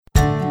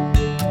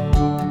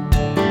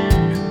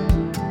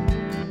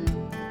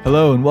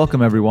Hello and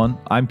welcome everyone.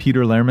 I'm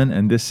Peter Lehrman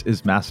and this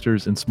is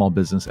Masters in Small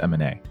Business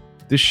M&A.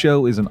 This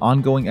show is an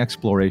ongoing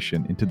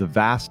exploration into the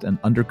vast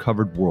and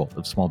undercovered world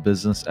of small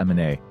business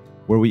M&A,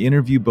 where we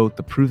interview both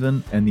the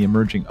proven and the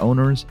emerging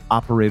owners,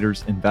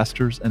 operators,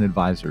 investors, and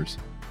advisors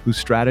whose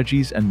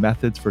strategies and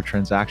methods for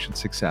transaction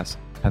success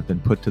have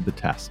been put to the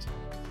test.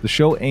 The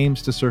show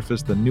aims to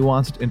surface the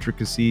nuanced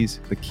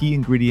intricacies, the key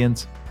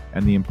ingredients,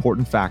 and the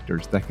important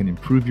factors that can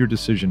improve your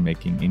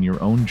decision-making in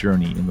your own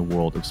journey in the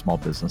world of small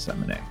business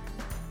M&A.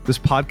 This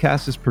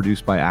podcast is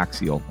produced by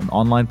Axial, an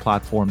online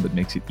platform that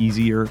makes it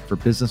easier for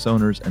business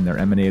owners and their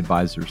M&A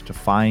advisors to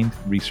find,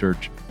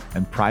 research,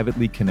 and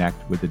privately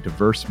connect with a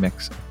diverse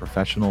mix of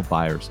professional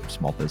buyers of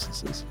small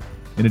businesses.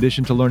 In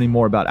addition to learning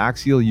more about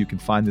Axial, you can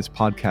find this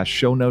podcast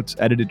show notes,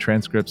 edited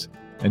transcripts,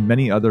 and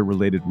many other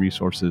related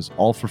resources,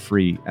 all for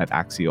free at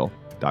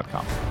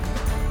axial.com.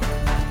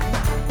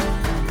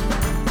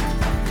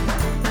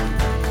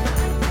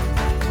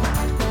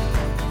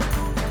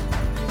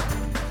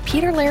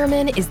 Peter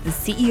Lehrman is the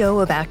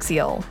CEO of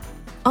Axial.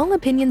 All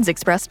opinions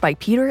expressed by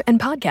Peter and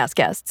podcast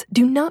guests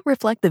do not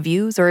reflect the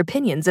views or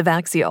opinions of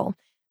Axial.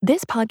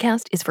 This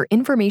podcast is for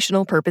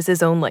informational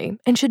purposes only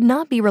and should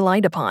not be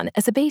relied upon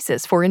as a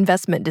basis for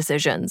investment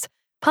decisions.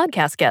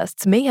 Podcast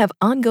guests may have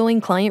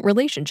ongoing client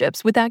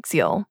relationships with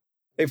Axial.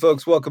 Hey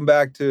folks, welcome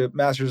back to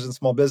Masters in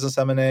Small Business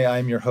M&A.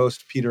 I'm your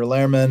host, Peter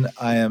Lehrman.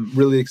 I am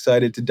really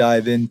excited to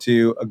dive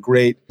into a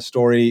great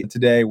story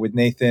today with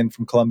Nathan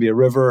from Columbia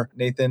River.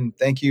 Nathan,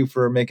 thank you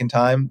for making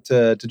time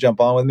to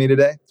jump on with me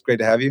today. It's great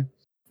to have you.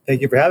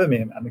 Thank you for having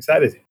me. I'm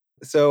excited.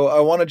 So I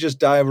want to just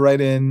dive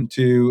right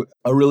into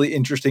a really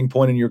interesting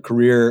point in your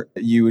career.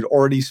 You had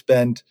already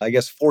spent,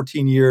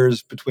 14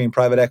 years between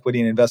private equity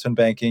and investment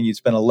banking. You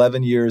spent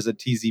 11 years at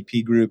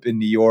TZP Group in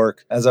New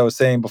York. As I was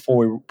saying before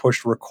we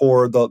pushed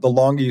record, the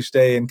longer you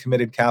stay in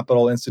committed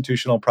capital,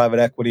 institutional private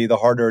equity, the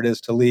harder it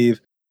is to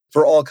leave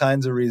for all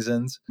kinds of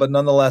reasons. But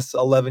nonetheless,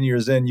 11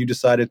 years in, you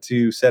decided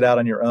to set out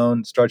on your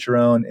own, start your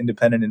own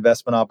independent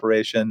investment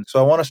operation. So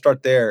I want to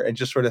start there and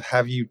just sort of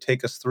have you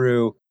take us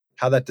through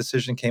how that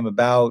decision came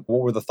about.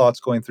 What were the thoughts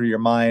going through your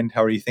mind?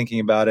 How are you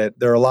thinking about it?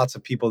 There are lots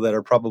of people that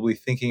are probably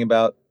thinking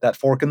about that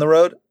fork in the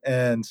road.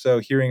 And so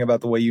hearing about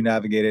the way you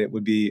navigate it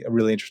would be a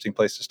really interesting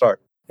place to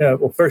start. Yeah,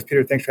 well, first,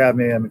 Peter, thanks for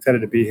having me. I'm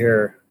excited to be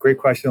here. Great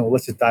question. Well,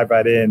 let's just dive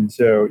right in.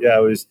 So I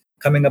was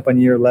coming up on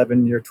year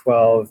 11, year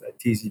 12 at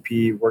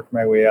TZP, worked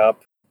my way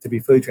up. To be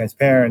fully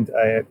transparent,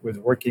 I was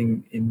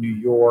working in New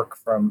York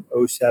from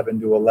 07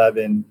 to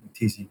 11 at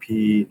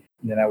TZP.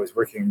 And then I was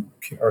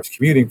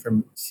commuting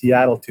from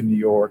Seattle to New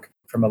York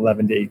from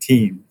 11 to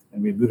 18.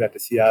 And we moved out to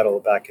Seattle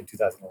back in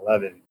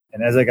 2011.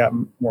 And as I got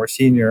more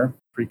senior,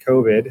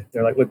 pre-COVID,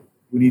 they're like, look,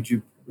 we need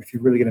you, if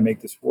you're really going to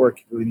make this work,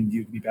 we really need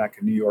you to be back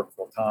in New York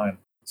full time.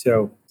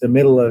 So the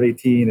middle of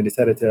 18, I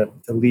decided to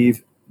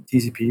leave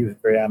TZP. It was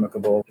very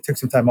amicable. I took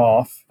some time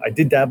off. I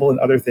did dabble in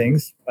other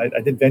things.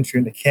 I did venture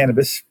into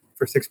cannabis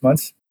for 6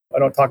 months. I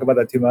don't talk about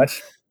that too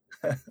much.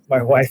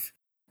 My wife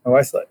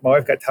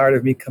got tired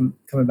of me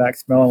coming back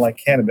smelling like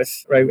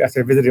cannabis, right?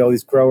 After I visited all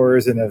these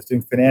growers and I was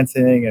doing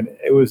financing, and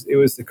it was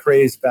the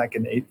craze back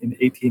in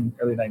 18,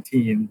 early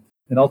 19.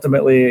 And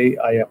ultimately,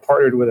 I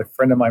partnered with a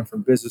friend of mine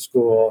from business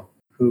school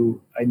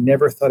who I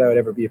never thought I would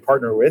ever be a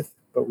partner with,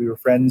 but we were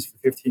friends for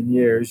 15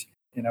 years.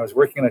 And I was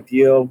working on a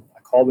deal.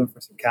 I called him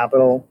for some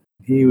capital.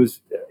 He was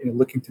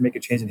looking to make a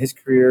change in his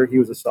career. He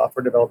was a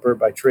software developer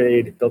by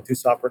trade, built 2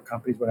 software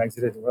companies when I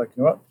exited. And we're like,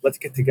 you know what, let's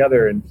get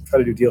together and try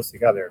to do deals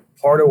together.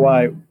 Part of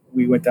why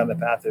we went down the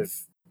path of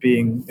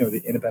being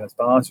the independent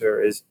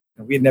sponsor is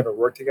we had never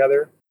worked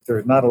together. There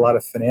was not a lot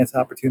of finance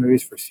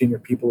opportunities for senior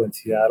people in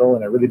Seattle,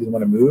 and I really didn't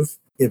want to move,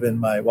 given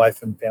my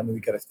wife and family we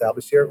got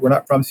established here. We're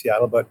not from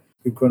Seattle, but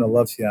we've grown to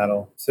love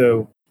Seattle.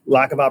 So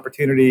lack of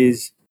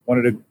opportunities,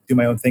 wanted to do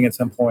my own thing at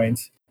some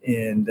point.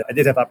 And I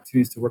did have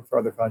opportunities to work for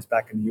other funds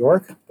back in New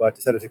York, but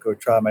decided to go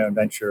try my own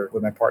venture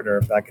with my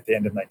partner back at the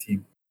end of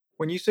 19.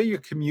 When you say you're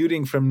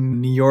commuting from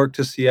New York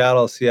to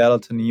Seattle, Seattle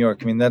to New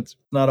York, that's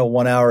not a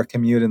 1 hour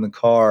commute in the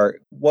car.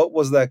 What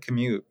was that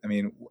commute?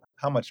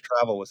 How much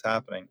travel was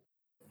happening?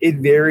 It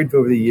varied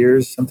over the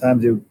years.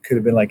 Sometimes it could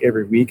have been like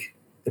every week,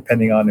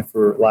 depending on if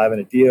we're live in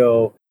a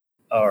deal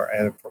or I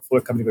had a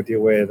portfolio company to go deal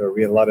with, or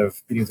we had a lot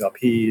of meetings with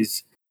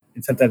LPs.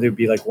 And sometimes it would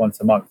be like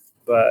once a month.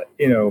 But,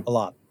 a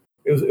lot.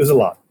 It was a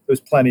lot. It was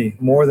plenty,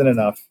 more than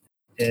enough.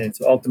 And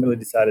so ultimately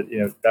decided,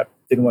 that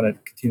didn't want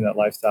to continue that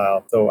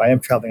lifestyle. So I am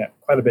traveling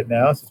quite a bit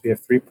now since we have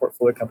 3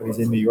 portfolio companies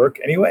in New York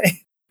anyway.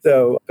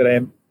 So, but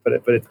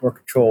it's more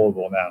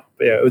controllable now.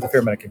 But yeah, it was a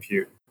fair amount of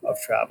compute of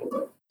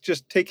travel.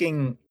 Just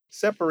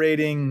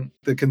separating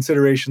the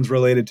considerations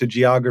related to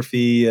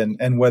geography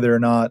and whether or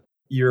not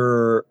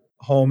your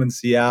home in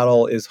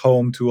Seattle is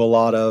home to a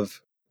lot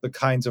of the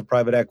kinds of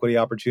private equity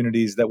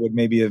opportunities that would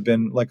maybe have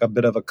been like a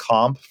bit of a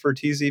comp for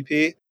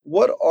TZP.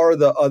 What are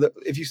the other,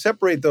 if you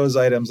separate those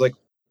items, like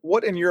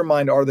what in your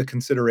mind are the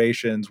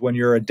considerations when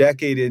you're a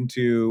decade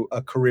into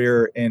a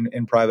career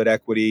in private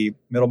equity,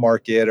 middle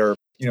market, or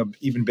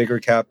even bigger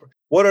cap?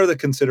 What are the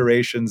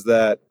considerations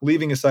that,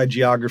 leaving aside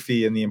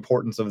geography and the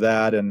importance of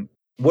that, and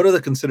What are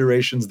the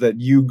considerations that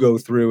you go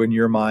through in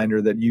your mind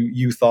or that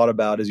you thought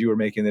about as you were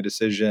making the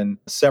decision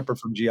separate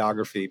from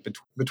geography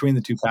between the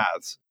two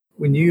paths?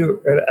 When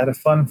you're at a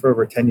fund for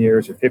over 10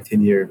 years or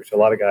 15 years, which a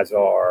lot of guys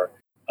are,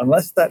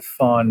 unless that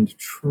fund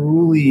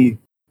truly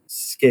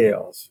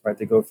scales, right?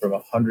 They go from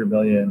 100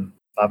 million,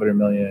 500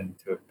 million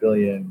to a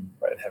billion,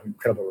 right? And have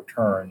incredible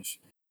returns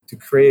to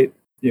create,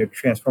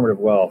 transformative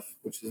wealth,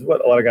 which is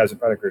what a lot of guys in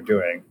product are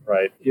doing,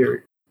 right?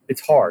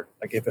 It's hard.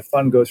 Like if a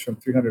fund goes from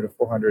 300 to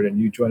 400 and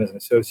you join as an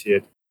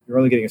associate, you're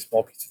only getting a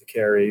small piece of the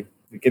carry.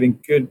 You're getting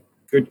good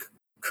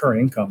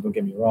current income. Don't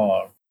get me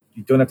wrong.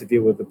 You don't have to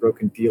deal with the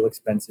broken deal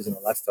expenses and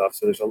all that stuff.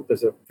 So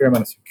there's a fair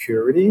amount of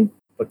security,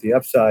 but the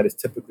upside is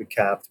typically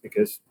capped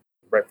because,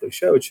 rightfully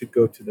so, it should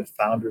go to the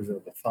founders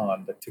of the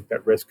fund that took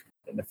that risk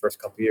in the first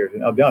couple of years.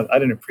 And I'll be honest, I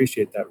didn't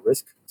appreciate that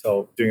risk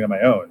until doing it on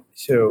my own.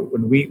 So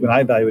when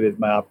I evaluated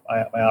my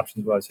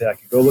options was, hey, I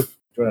could go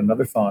join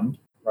another fund,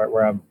 right,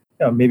 where I'm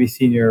maybe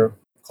senior,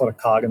 called a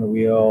cog in the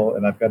wheel,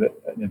 and I've got an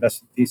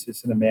investment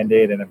thesis and a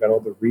mandate, and I've got all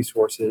the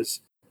resources.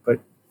 But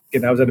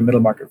again, I was at a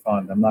middle market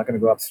fund. I'm not going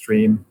to go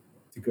upstream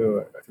to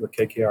go to a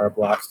KKR or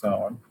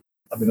Blackstone.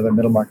 I'll be another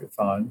middle market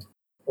fund.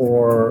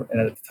 And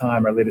at the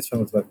time, our latest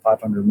fund was about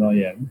 500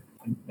 million.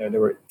 And,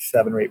 there were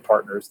 7 or 8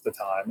 partners at the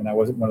time, and I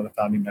wasn't one of the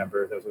founding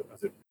members. I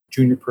was a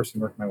junior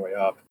person working my way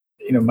up.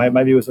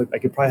 My view was like I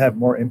could probably have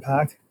more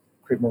impact,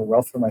 create more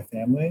wealth for my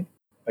family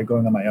by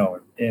going on my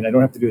own. And I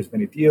don't have to do as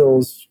many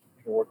deals.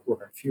 I can work on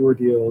fewer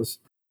deals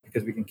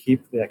because we can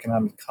keep the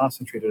economics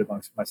concentrated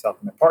amongst myself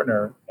and my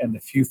partner and the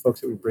few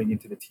folks that we bring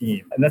into the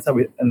team. And that's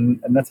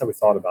how we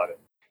thought about it.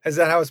 Is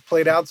that how it's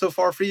played out so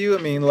far for you?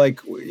 I mean,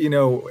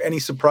 any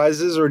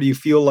surprises, or do you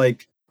feel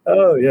like...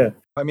 Oh, yeah.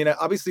 I mean,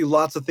 obviously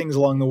lots of things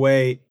along the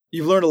way.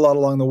 You've learned a lot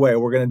along the way.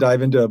 We're going to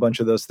dive into a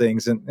bunch of those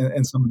things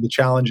and some of the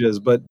challenges.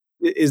 But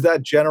is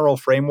that general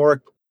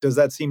framework, does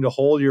that seem to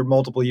hold? You're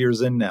multiple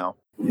years in now.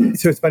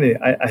 So it's funny.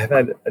 I have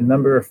had a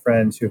number of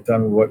friends who have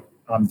done what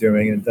I'm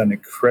doing and done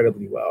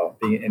incredibly well.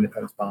 Being an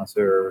independent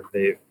sponsor,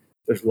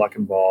 there's luck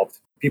involved.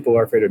 People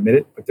are afraid to admit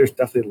it, but there's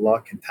definitely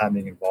luck and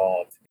timing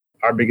involved.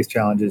 Our biggest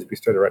challenge is we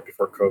started right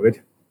before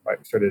COVID. Right,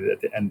 we started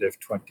at the end of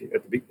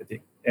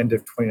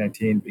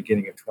 2019,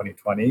 beginning of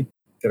 2020.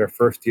 Did our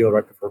first deal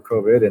right before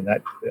COVID,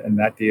 and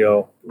that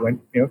deal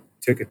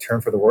took a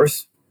turn for the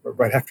worse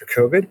right after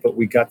COVID. But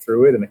we got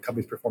through it, and the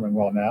company's performing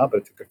well now. But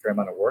it took a fair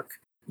amount of work.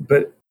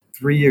 But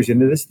 3 years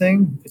into this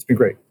thing, it's been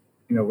great.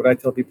 What I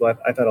tell people,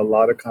 I've had a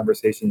lot of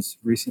conversations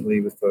recently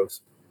with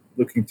folks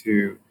looking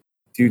to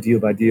do deal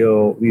by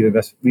deal, leave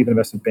an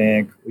investment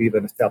bank, leave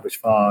an established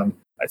fund.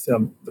 I tell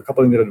them a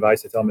couple of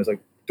advice I tell them is like,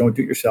 don't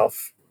do it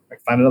yourself.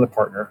 Like find another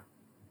partner,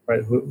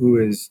 right, who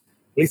is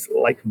at least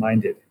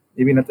like-minded.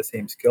 Maybe not the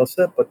same skill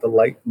set, but the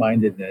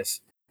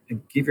like-mindedness,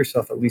 and give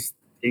yourself at least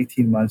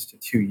 18 months to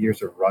 2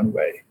 years of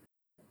runway,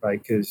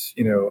 right? Because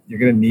you're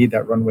going to need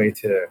that runway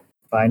to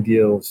find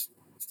deals,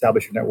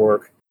 establish your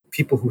network.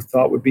 People who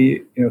thought would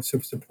be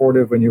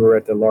supportive when you were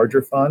at the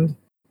larger fund,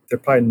 they're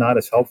probably not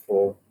as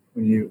helpful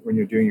when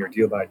you're doing your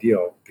deal by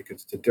deal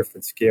because it's a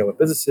different scale of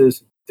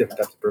businesses, different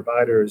types of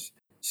providers.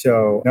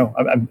 So no,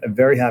 I'm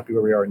very happy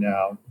where we are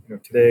now.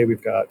 Today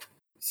we've got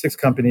 6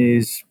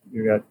 companies.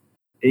 We've got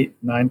eight,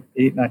 nine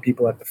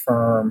people at the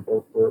firm.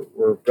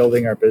 We're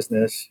building our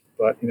business.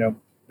 But if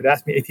you'd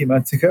asked me 18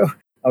 months ago,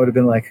 I would have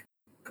been like,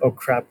 oh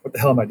crap, what the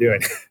hell am I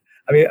doing?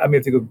 I may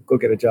have to go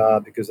get a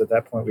job because at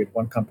that point we had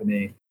one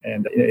company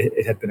and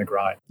it had been a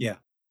grind. Yeah.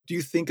 Do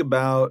you think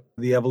about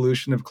the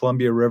evolution of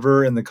Columbia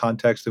River in the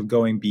context of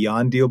going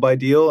beyond deal by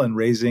deal and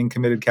raising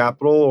committed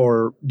capital,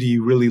 or do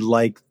you really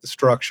like the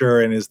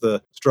structure, and is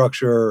the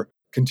structure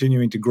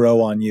continuing to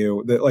grow on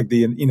you,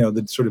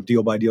 the sort of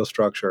deal by deal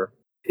structure?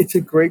 It's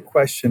a great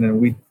question, and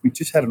we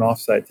just had an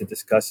offsite to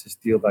discuss this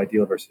deal by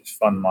deal versus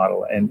fund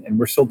model, and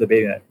we're still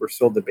debating it. We're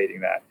still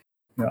debating that.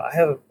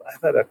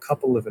 I've had a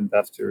couple of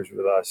investors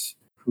with us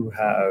who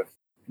have,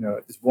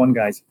 this one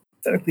guy's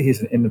technically he's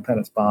an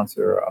independent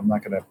sponsor. I'm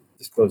not going to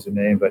disclose the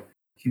name, but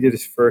he did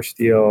his first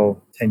deal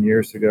 10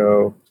 years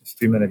ago. It's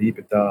 $3 million of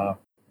EBITDA,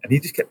 and he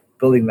just kept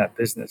building that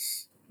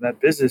business. And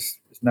that business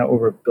is now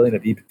over $1 billion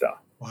of EBITDA.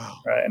 Wow!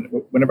 Right?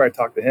 And whenever I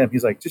talk to him,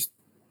 he's like, "Just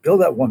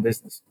build that one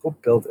business. Go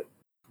build it.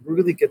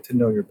 Really get to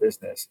know your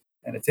business."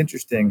 And it's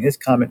interesting. His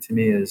comment to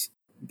me is,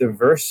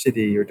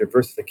 diversity or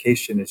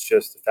diversification is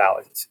just a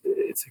fallacy.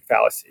 It's a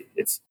fallacy.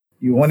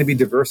 You want to be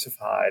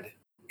diversified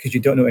because you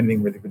don't know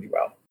anything really, really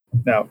well.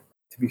 Now,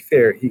 to be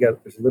fair,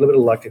 there's a little bit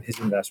of luck in his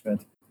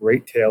investment,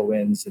 great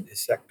tailwinds in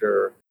his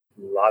sector,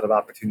 a lot of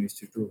opportunities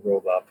to do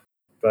roll up.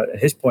 But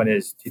his point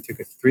is he took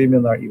a $3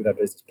 million EBITDA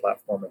business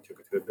platform and took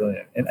it to $1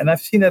 billion. And I've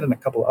seen that in a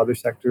couple of other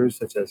sectors,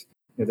 such as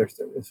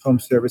there's home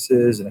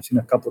services, and I've seen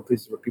a couple of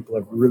places where people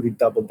have really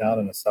doubled down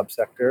on a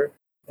subsector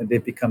and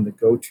they've become the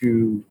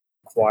go-to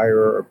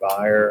acquirer or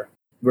buyer.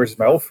 Versus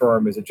my old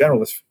firm is a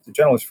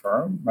generalist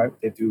firm, right?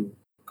 They do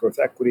growth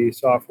equity,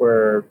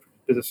 software,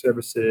 business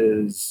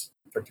services,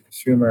 direct to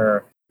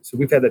consumer. So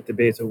we've had that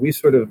debate. So we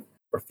sort of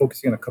are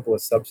focusing on a couple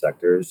of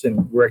subsectors,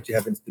 and we're actually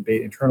having this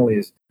debate internally: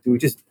 is do we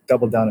just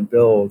double down and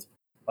build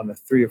on the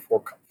 3 or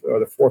or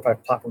the 4 or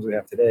 5 platforms we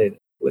have today.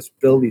 Let's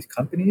build these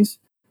companies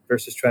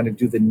versus trying to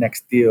do the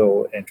next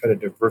deal and try to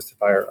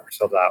diversify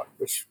ourselves out.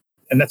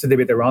 And that's the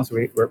debate that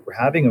we're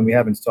having, and we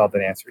haven't solved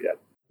that answer yet.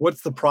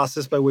 What's the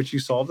process by which you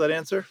solve that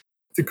answer?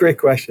 It's a great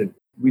question.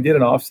 We did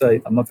an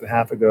offsite a month and a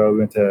half ago. We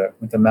went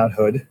to Mount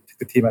Hood, took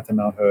the team out to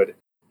Mount Hood,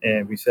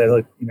 and we said,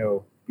 look,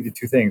 we did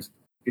 2 things.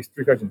 These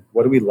 3 questions.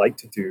 What do we like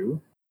to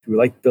do? Do we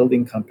like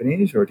building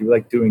companies, or do we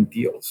like doing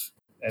deals?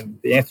 And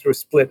the answer was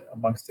split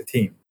amongst the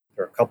team.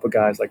 There are a couple of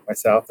guys like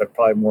myself that are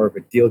probably more of a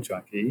deal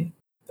junkie.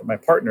 That my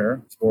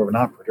partner is more of an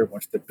operator,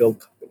 wants to build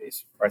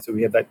companies, right? So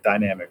we have that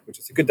dynamic, which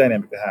is a good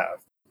dynamic to have.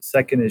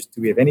 Second is,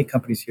 do we have any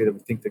companies here that we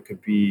think that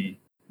could be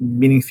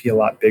meaningfully a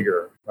lot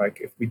bigger, right?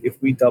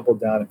 If we double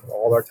down and put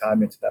all our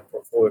time into that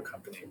portfolio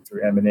company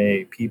through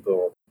M&A,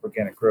 people,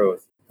 organic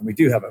growth, and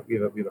we have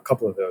a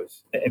couple of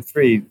those. And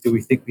 3, do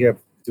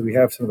we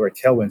have some of our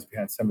tailwinds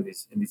behind some of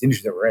these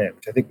industries that we're in,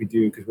 which I think we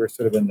do, because we're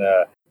sort of in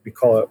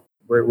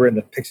we're in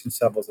the picks and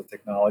shovels of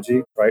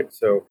technology, right?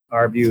 So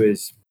our view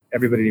is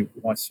everybody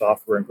wants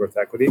software and growth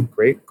equity.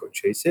 Great, go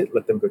chase it.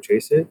 Let them go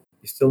chase it.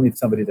 You still need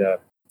somebody to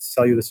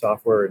sell you the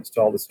software,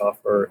 install the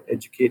software,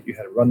 educate you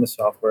how to run the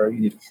software. You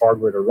need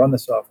hardware to run the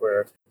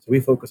software. So we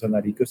focus on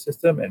that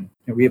ecosystem, and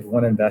we have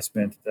one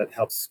investment that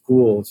helps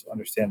schools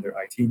understand their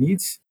IT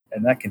needs,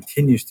 and that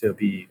continues to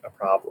be a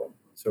problem.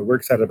 So we're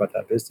excited about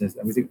that business,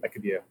 and we think that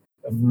could be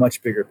a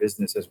much bigger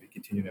business as we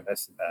continue to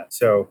invest in that.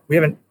 So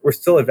we're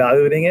still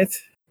evaluating it.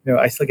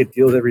 I still get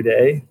deals every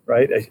day,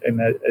 right?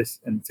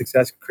 And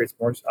success creates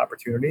more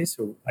opportunities.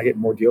 So I get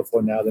more deal flow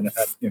now than I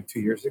had 2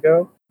 years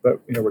ago. But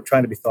we're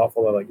trying to be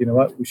thoughtful of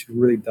what, we should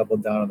really double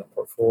down on the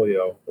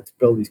portfolio. Let's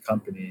build these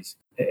companies.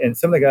 And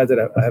some of the guys that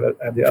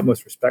I have the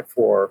utmost respect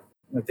for,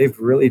 they've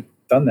really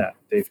done that.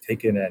 They've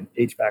taken an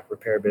HVAC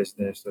repair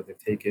business, or they've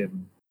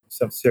taken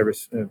some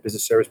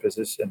business service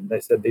business, and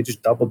they said they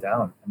just doubled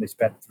down, and they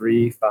spent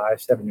 3,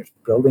 5, 7 years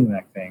building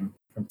that thing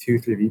from 2,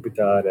 3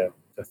 EBITDA to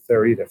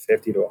 30 to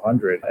 50 to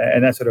 100.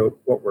 And that's sort of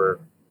what we're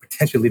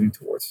potentially leading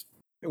towards.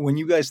 When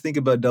you guys think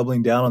about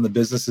doubling down on the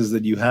businesses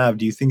that you have,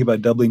 do you think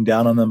about doubling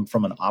down on them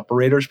from an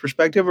operator's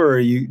perspective? Or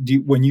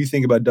when you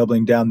think about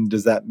doubling down,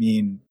 does that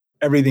mean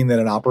everything that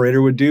an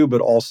operator would do,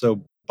 but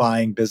also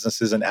buying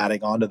businesses and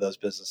adding on to those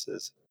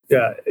businesses?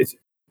 Yeah, it's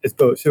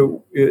both.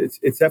 So it's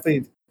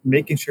definitely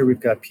making sure we've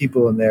got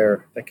people in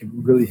there that can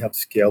really help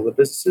scale the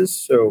businesses.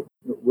 So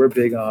we're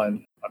big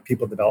on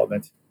people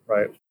development,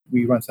 right?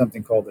 We run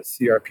something called the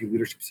CRP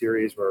Leadership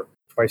Series, where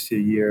twice a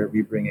year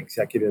we bring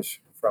executives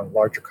from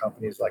larger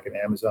companies like an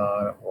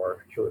Amazon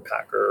or Hewlett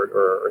Packard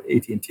or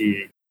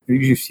AT&T. We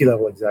usually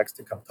C-level execs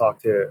to come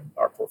talk to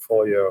our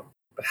portfolio,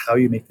 but how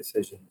you make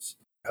decisions,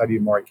 how do you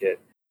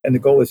market? And the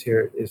goal is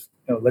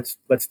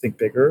let's think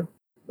bigger.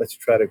 Let's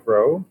try to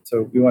grow.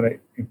 So we want to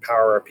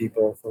empower our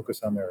people,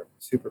 focus on their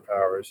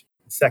superpowers.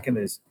 Second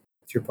is,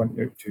 to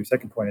your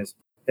second point is,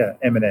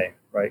 M&A,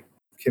 right?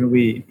 Can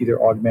we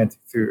either augment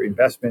through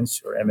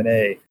investments or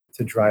M&A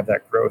to drive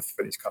that growth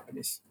for these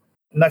companies?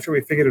 I'm not sure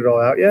we figured it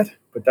all out yet,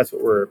 but that's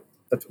what we're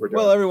doing.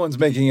 Well, everyone's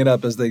making it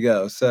up as they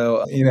go.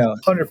 So,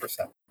 100%.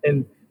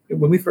 And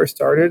when we first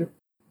started,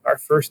 our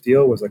first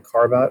deal was a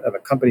carve out of a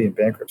company in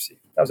bankruptcy.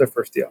 That was our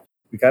first deal.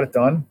 We got it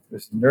done. It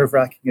was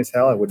nerve-wracking as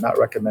hell. I would not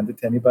recommend it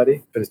to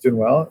anybody, but it's doing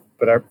well.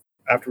 But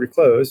after we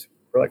close,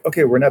 we're like,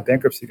 okay, we're not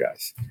bankruptcy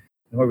guys.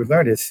 And what we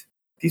learned is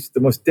these are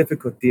the most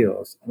difficult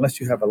deals unless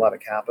you have a lot of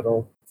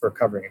capital for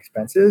covering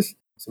expenses.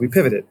 So we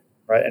pivoted,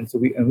 right? And so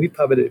we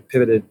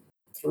pivoted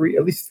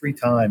at least three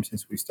times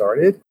since we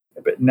started.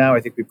 But now I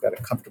think we've got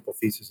a comfortable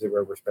thesis of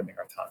where we're spending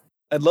our time.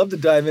 I'd love to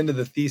dive into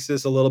the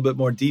thesis a little bit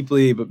more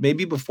deeply, but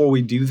maybe before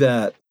we do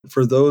that,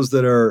 for those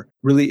that are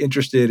really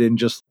interested in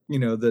just,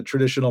 the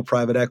traditional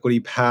private equity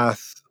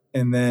path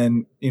and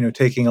then,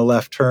 taking a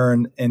left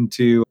turn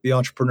into the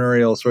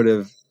entrepreneurial sort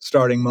of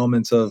starting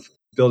moments of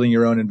building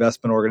your own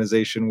investment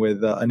organization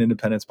with an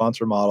independent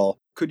sponsor model,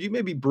 could you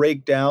maybe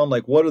break down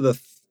what are the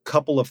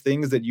couple of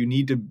things that you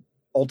need to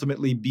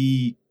ultimately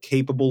be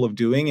capable of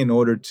doing in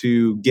order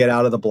to get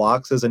out of the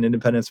blocks as an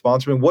independent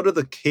sponsor? And what are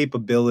the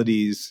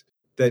capabilities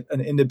that an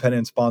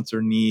independent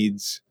sponsor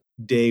needs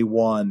day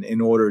one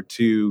in order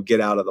to get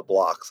out of the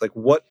blocks?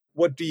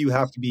 What do you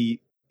have to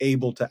be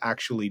able to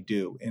actually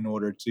do in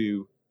order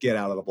to get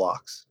out of the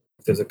blocks?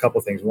 There's a couple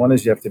of things. One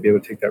is you have to be able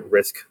to take that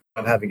risk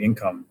of having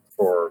income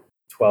for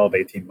 12,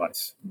 18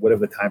 months,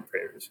 whatever the time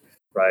frame is,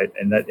 right?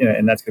 And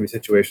that's going to be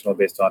situational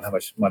based on how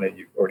much money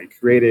you've already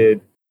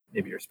created.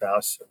 Maybe your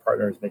spouse or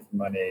partner is making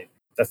money.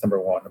 That's number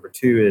one. Number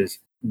two is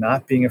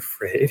not being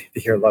afraid to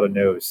hear a lot of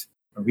no's.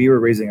 When we were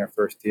raising our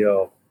first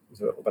deal, it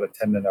was about a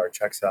 $10 million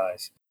check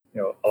size.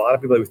 A lot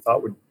of people that we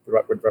thought would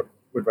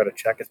write a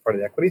check as part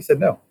of the equity said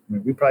no. I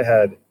mean, we probably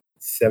had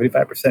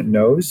 75%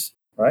 no's,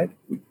 right?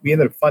 We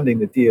ended up funding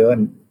the deal,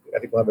 and I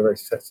think we'll have a very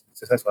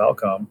successful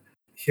outcome.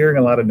 Hearing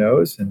a lot of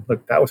no's, and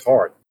look, that was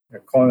hard.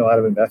 Calling a lot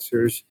of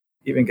investors,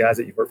 even guys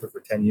that you've worked with for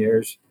 10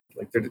 years,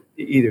 they're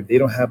either they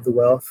don't have the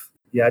wealth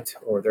yet,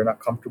 or they're not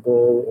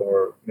comfortable,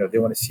 or they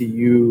want to see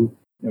you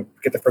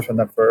get the first one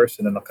done first,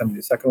 and then they'll come to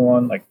the second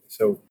one.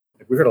 So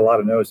we heard a lot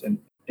of no's, and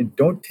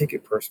don't take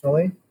it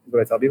personally.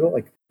 what I tell people,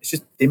 like, it's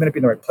just they might not be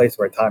in the right place at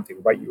the right time to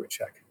write you a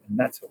check, and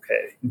that's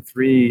okay. And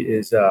three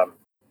is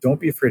don't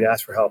be afraid to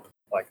ask for help.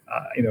 Like,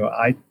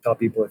 I tell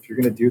people, if you're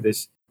going to do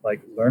this,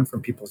 like, learn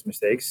from people's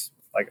mistakes.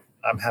 Like,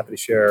 I'm happy to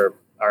share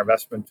our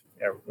investment.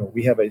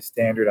 We have a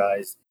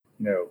standardized,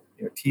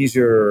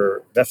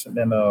 teaser investment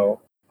memo.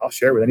 I'll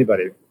share it with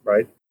anybody,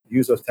 right?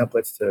 Use those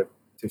templates to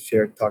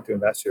share, talk to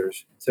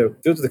investors. So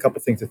those are the couple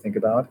of things to think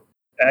about.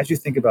 As you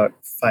think about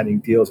finding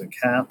deals in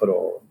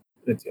capital,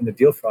 in the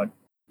deal front,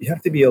 you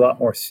have to be a lot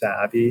more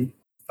savvy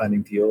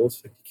finding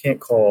deals. Like, you can't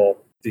call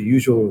the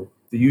usual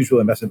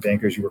investment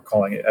bankers you were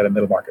calling it at a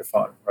middle market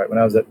fund, right? When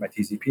I was at my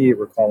TCP,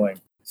 we're calling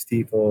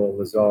Stifel,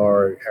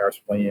 Lazard, Harris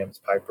Williams,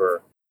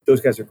 Piper.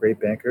 Those guys are great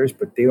bankers,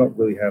 but they don't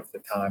really have the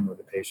time or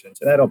the patience,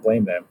 and I don't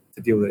blame them,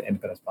 to deal with an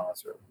independent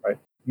sponsor, right?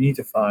 You need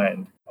to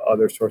find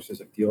other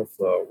sources of deal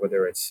flow,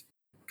 whether it's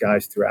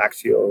guys through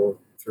Axial,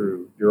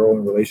 through your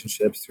own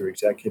relationships, through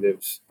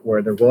executives,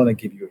 where they're willing to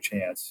give you a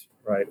chance,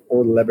 right?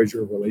 Or leverage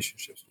your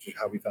relationships, which is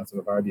how we found some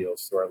of our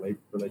deals, through our late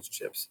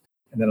relationships.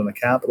 And then on the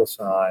capital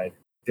side,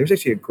 there's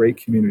actually a great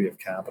community of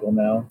capital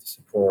now to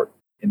support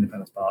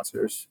independent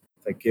sponsors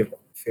that give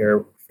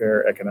fair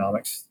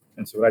economics.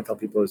 And so what I tell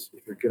people is,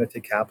 if you're going to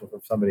take capital from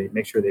somebody,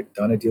 make sure they've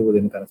done a deal with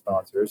independent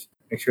sponsors.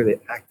 Make sure they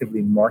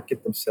actively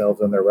market themselves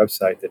on their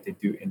website that they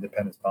do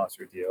independent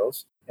sponsor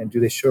deals. And do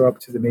they show up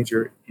to the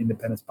major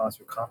independent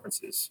sponsor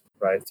conferences,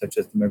 right? Such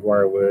as the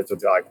McGuire Woods or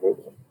the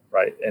iGlobal,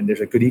 right? And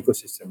there's a good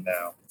ecosystem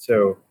now.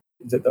 So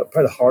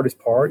probably the hardest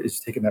part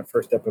is taking that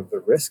first step of the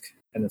risk.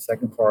 And the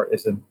second part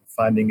is in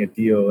finding a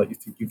deal that you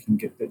think you can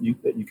get, that you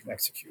can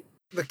execute.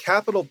 The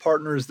capital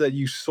partners that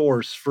you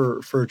source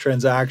for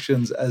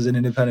transactions as an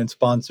independent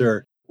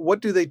sponsor,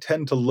 what do they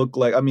tend to look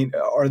like? I mean,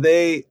 are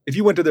they, if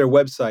you went to their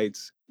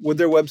websites, would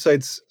their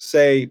websites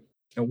say,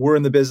 we're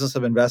in the business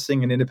of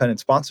investing in independent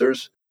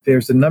sponsors?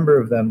 There's a number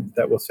of them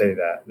that will say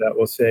that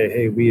will say,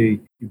 hey, we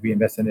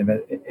invest in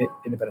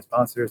independent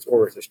sponsors,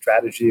 or it's a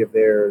strategy of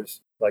theirs.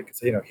 Like,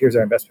 here's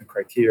our investment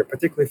criteria,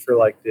 particularly for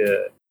like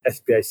the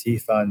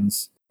SBIC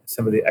funds,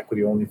 some of the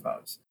equity only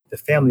funds. The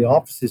family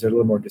offices are a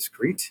little more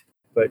discreet,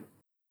 but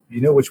you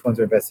know which ones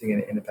are investing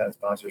in independent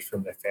sponsors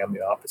from the family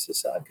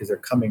offices side, because they're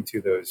coming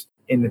to those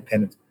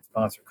independent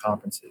sponsor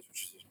conferences,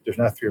 which there's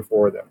not 3 or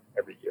 4 of them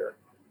every year,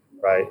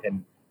 right?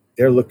 And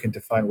they're looking to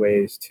find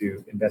ways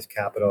to invest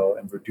capital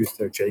and reduce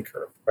their J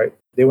curve, right?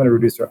 They want to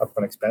reduce their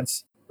upfront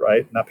expense,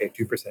 right? Not pay a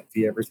 2%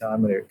 fee every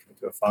time when they come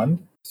to a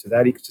fund. So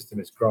that ecosystem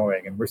is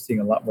growing, and we're seeing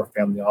a lot more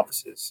family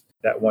offices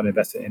that want to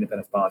invest in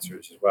independent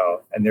sponsors as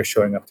well, and they're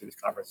showing up to these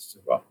conferences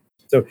as well.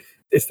 So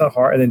it's not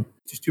hard. And then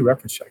just do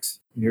reference checks.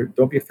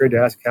 Don't be afraid to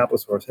ask a capital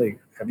source, hey,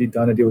 have you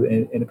done a deal with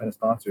independent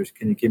sponsors?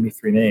 Can you give me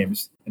 3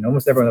 names? And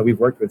almost everyone that we've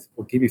worked with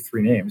will give you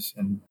 3 names.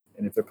 And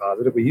if they're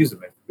positive, we use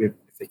them. If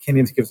they can't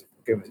even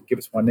give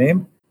us 1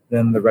 name,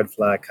 then the red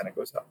flag kind of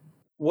goes up.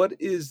 What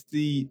is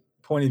the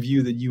point of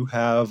view that you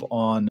have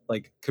on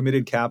like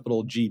committed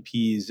capital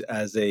GPs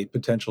as a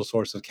potential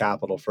source of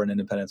capital for an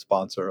independent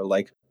sponsor?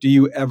 Like,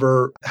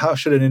 how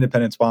should an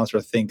independent sponsor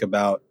think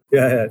about?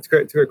 Yeah, it's a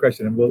great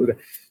question. And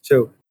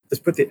so let's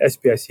put the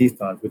SBIC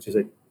funds, which is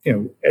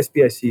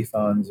SBIC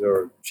funds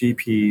or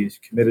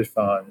GPs, committed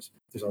funds.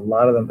 There's a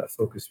lot of them that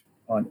focus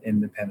on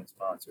independent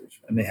sponsors,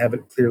 and they have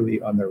it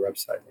clearly on their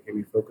website. Like,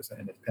 we focus on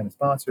independent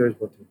sponsors,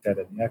 we'll do debt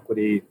and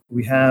equity.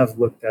 We have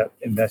looked at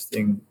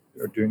investing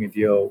or doing a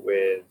deal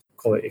with,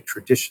 call it a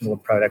traditional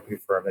private equity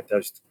firm that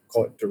does,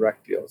 call it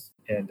direct deals.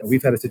 And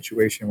we've had a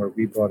situation where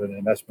we brought an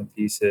investment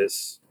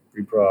thesis,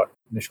 we brought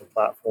initial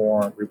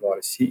platform, we brought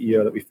a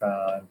CEO that we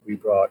found, we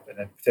brought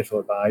a potential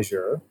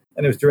advisor.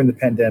 And it was during the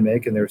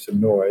pandemic and there was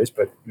some noise,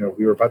 but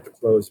we were about to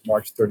close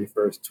March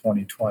 31st,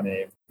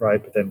 2020,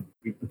 right? But then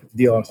we put the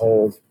deal on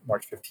hold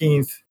March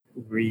 15th.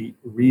 We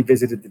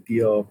revisited the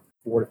deal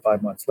 4 to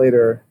 5 months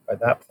later. By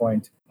that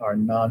point, our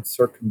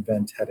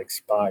non-circumvent had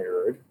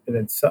expired. And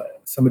then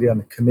somebody on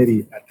the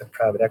committee at the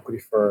private equity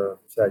firm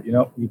said,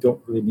 we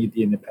don't really need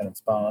the independent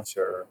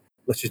sponsor.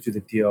 Let's just do the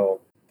deal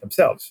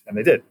themselves. And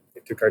they did.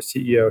 They took our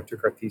CEO,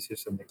 took our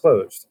thesis, and they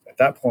closed. At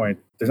that point,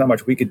 there's not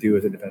much we could do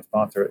as an independent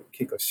sponsor.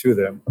 Can't go sue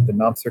them. The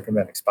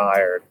non-circumvent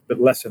expired.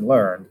 But lesson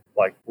learned,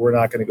 like, we're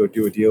not going to go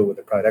do a deal with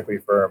a private equity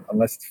firm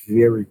unless it's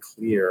very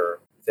clear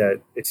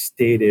that it's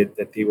stated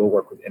that they will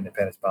work with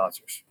independent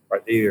sponsors,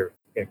 right? They either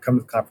come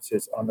to the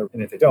conferences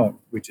and if they don't,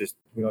 we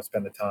don't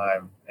spend the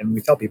time. And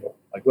we tell people,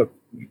 like, look,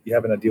 you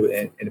have a deal with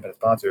independent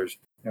sponsors.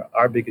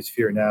 Our biggest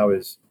fear now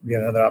is we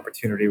had another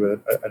opportunity with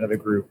another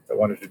group that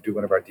wanted to do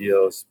one of our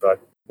deals, but it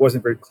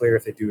wasn't very clear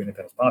if they do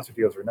independent sponsor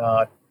deals or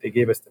not. They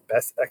gave us the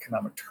best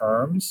economic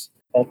terms.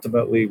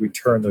 Ultimately, we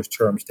turned those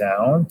terms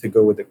down to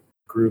go with the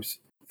groups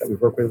that we've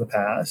worked with in the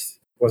past.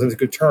 It wasn't as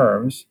good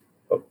terms,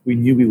 but we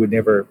knew we would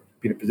never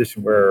be in a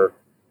position where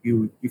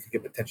you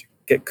could potentially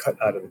get cut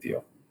out of the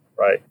deal,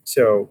 right?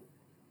 So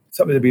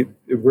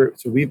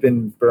we've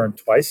been burned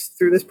twice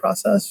through this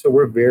process. So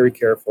we're very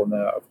careful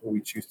now of who we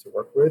choose to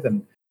work with.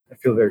 And I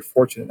feel very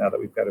fortunate now that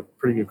we've got a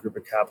pretty good group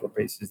of capital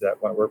bases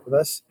that want to work with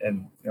us.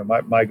 And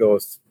my goal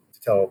is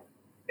to tell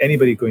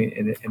anybody going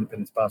in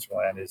independent sponsor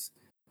land is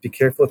be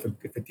careful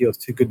if a deal is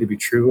too good to be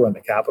true on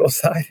the capital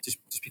side. Just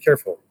be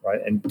careful, right?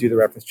 And do the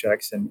reference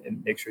checks and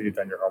make sure you've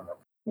done your homework.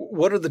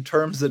 What are the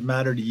terms that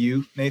matter to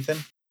you, Nathan?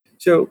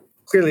 So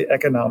clearly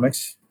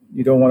economics,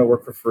 you don't want to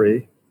work for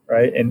free,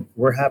 right? And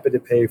we're happy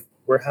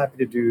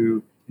to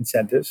do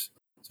incentives.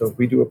 So if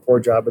we do a poor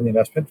job in the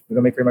investment, we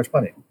don't make very much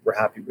money. We're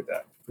happy with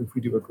that. If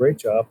we do a great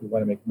job, we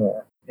want to make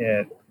more.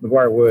 And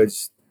McGuire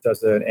Woods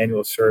does an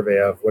annual survey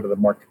of what are the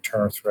market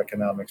terms for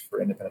economics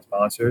for independent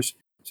sponsors.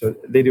 So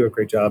they do a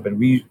great job, and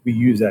we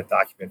use that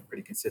document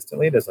pretty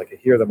consistently. There's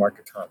here are the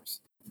market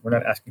terms. We're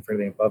not asking for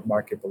anything above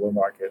market, below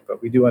market,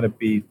 but we do want to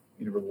be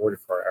rewarded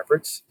for our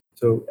efforts.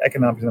 So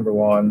economics, number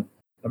one.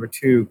 Number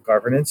two,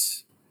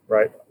 governance,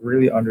 right?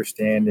 Really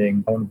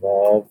understanding how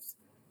involved,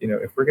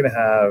 if we're going to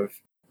have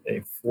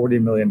a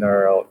 $40 million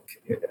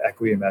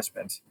equity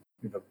investment,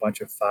 we have a bunch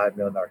of $5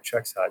 million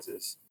check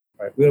sizes,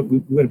 right? We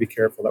want to be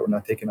careful that we're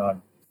not taking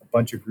on a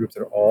bunch of groups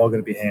that are all going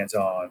to be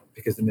hands-on,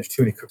 because then there's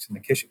too many cooks in the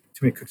kitchen,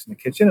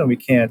 and we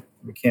can't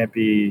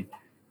be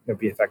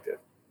effective.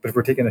 But if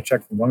we're taking a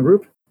check from one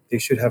group, they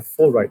should have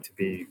full right to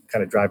be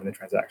kind of driving the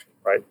transaction,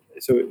 right?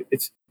 So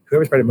it's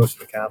whoever's provided most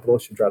of the capital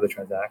should drive the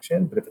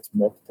transaction. But if it's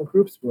multiple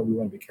groups, well, we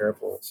want to be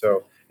careful.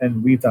 So,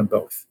 and we've done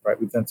both, right?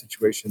 We've done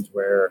situations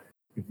where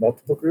we have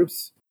multiple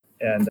groups,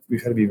 and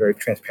we've had to be very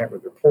transparent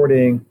with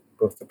reporting,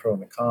 both the pro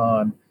and the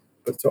con.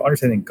 But so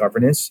understanding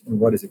governance and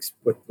what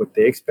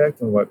they expect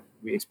and what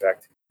we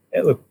expect.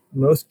 And look,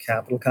 most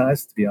capital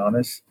guys, to be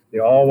honest, they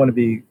all want to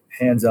be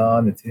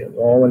hands-on. They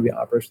all want to be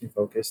operationally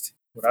focused.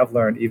 What I've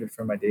learned, even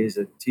from my days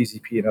at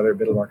TCP and other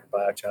middle market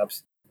buyout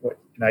shops, what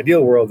an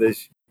ideal world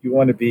is, you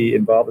want to be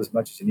involved as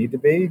much as you need to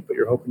be, but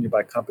you're hoping you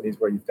buy companies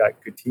where you've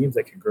got good teams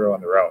that can grow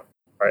on their own,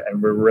 right?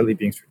 And we're really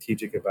being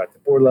strategic about the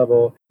board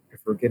level.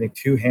 If we're getting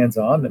too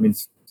hands-on, that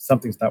means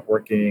something's not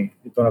working.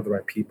 You don't have the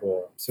right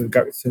people. So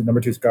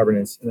number two is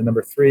governance. And then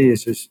number three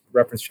is just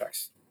reference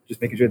checks, just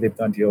making sure they've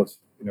done deals,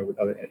 with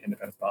other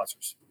independent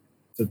sponsors.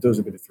 So those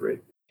would be the three.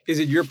 Is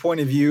it your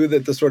point of view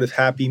that the sort of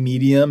happy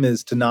medium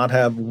is to not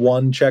have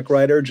one check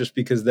writer, just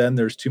because then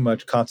there's too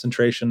much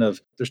concentration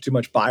there's too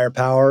much buyer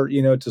power,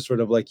 to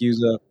sort of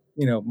use a,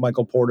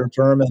 Michael Porter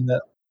term? And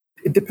that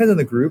it depends on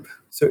the group.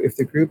 So if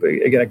the group,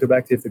 again, I go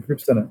back to if the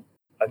group's done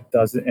a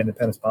dozen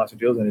independent sponsor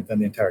deals and they've done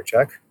the entire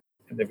check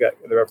and they've got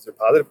the references are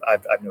positive, I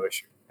have no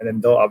issue. And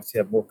then they'll obviously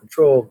have more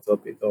control.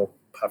 They'll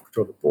have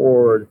control of the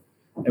board,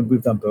 and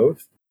we've done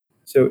both.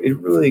 So it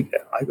really,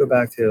 I go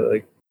back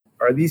to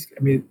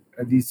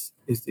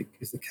is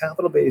the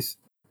capital base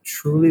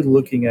truly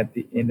looking at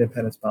the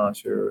independent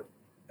sponsor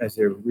as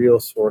a real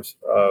source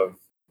of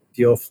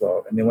deal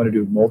flow, and they want to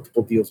do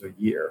multiple deals a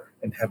year?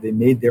 And have they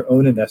made their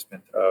own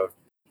investment of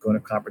going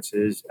to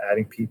conferences,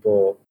 adding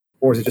people,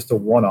 or is it just a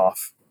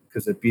one-off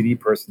because the BD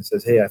person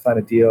says, hey, I found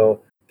a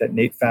deal that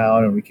Nate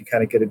found and we can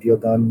kind of get a deal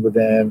done with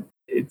them?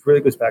 It really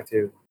goes back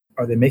to,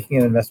 are they making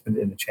an investment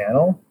in the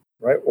channel,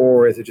 right?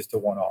 Or is it just a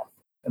one-off?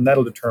 And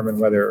that'll determine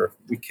whether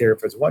we care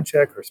if it's one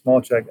check or a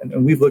small check.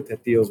 And we've looked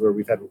at deals where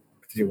we've had to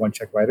do one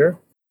check writer,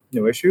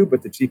 no issue.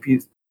 But the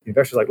GPs, the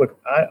investors are like, look,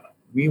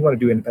 we want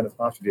to do independent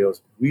sponsor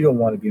deals. We don't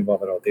want to be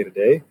involved at all day to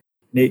day.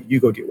 Nate, you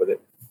go deal with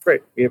it.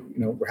 Great.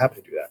 We're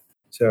happy to do that.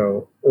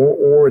 So,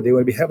 or they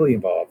want to be heavily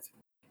involved,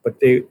 but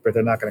they're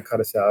not going to cut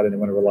us out and they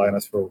want to rely on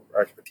us for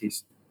our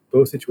expertise.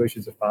 Both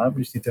situations are fine.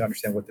 We just need to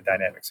understand what the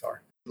dynamics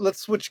are. Let's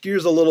switch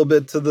gears a little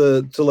bit to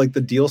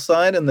the deal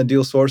side and the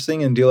deal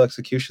sourcing and deal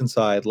execution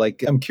side.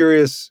 I'm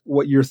curious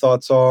what your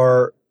thoughts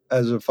are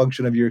as a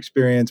function of your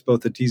experience,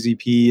 both at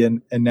TZP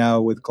and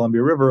now with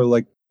Columbia River.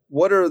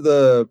 What are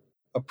the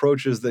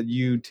approaches that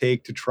you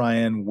take to try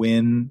and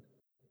win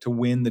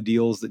the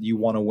deals that you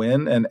want to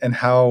win? And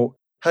how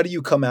do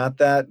you come at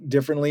that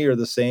differently or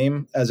the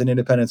same as an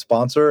independent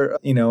sponsor,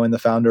 and the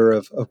founder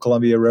of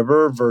Columbia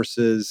River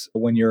versus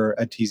when you're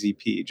at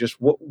TZP?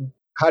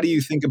 How do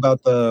you think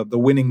about the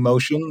winning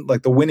motion,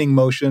 the winning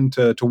motion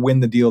to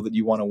win the deal that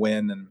you want to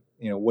win? And,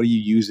 what are you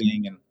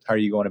using and how are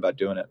you going about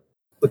doing it?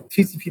 Look,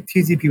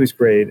 TZP was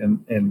great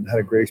and had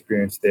a great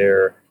experience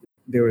there.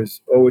 There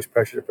was always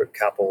pressure to put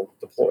capital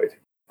deployed,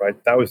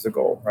 right? That was the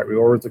goal, right? We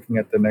were always looking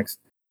at the next,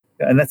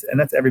 and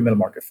that's every middle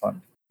market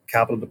fund.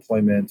 Capital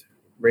deployment,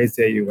 raise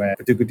the AUM,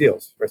 but do good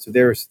deals, right? So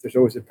there's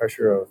always a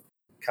pressure of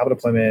capital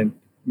deployment,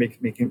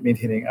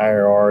 maintaining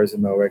IRRs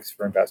and MOICs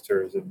for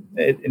investors, and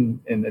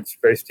it's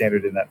very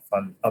standard in that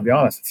fund. I'll be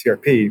honest, at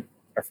CRP,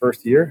 our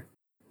first year,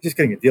 just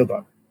getting a deal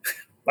done.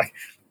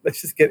 Let's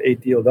just get a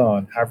deal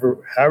done.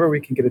 However we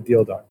can get a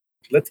deal done.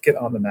 Let's get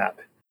on the map,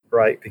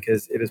 right?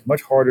 Because it is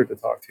much harder to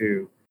talk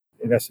to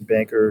investment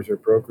bankers or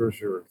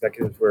brokers or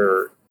executives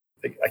where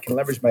I can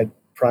leverage my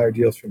prior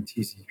deals from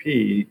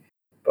TCP,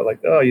 but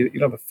you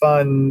don't have a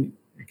fund,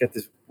 you get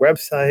this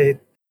website,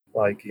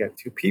 you got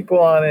two people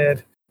on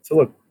it. So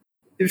look,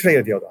 you're trying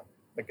to get a deal done.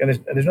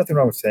 And there's nothing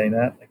wrong with saying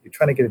that. You're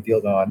trying to get a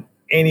deal done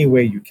any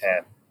way you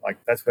can.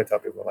 That's what I tell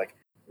people.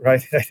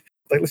 Right?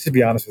 Let's just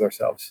be honest with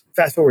ourselves.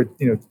 Fast forward,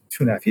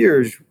 2.5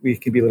 years, we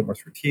can be a little more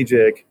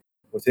strategic.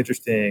 What's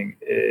interesting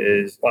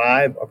is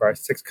 5 of our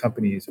 6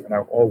 companies are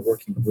now all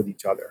working with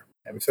each other.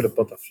 And we sort of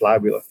built a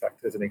flywheel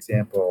effect. As an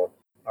example,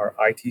 our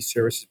IT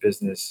services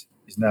business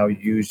is now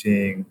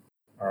using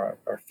our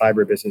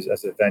fiber business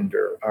as a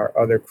vendor. Our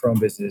other Chrome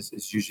business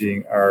is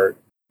using our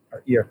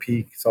ERP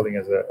consulting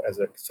as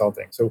a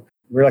consulting. So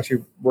we're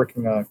actually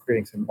working on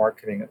creating some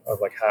marketing of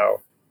like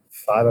how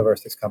 5 of our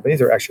 6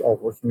 companies are actually all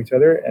working with each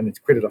other, and it's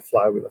created a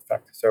flywheel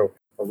effect. So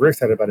what we're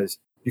excited about is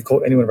you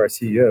call any one of our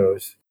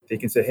CEOs, they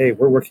can say, hey,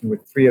 we're working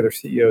with 3 other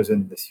CEOs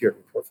in the CRP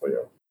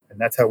portfolio. And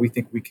that's how we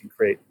think we can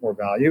create more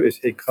value is,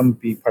 hey, come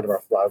be part of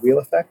our flywheel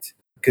effect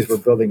because we're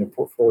building a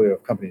portfolio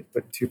of companies.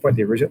 But to your point,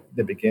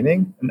 the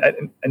beginning, and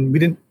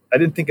I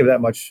didn't think of that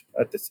much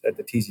at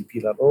the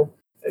TZP level.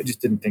 I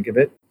just didn't think of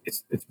it.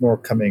 It's more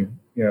coming,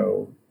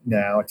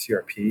 now at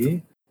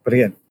CRP. But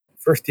again,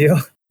 first deal,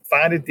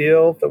 find a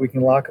deal that we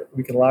can lock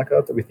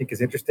up that we think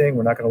is interesting.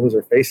 We're not going to lose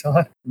our face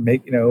on.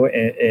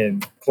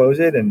 And close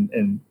it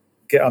and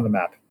get on the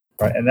map,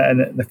 right?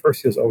 And the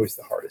first deal is always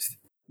the hardest.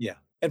 Yeah.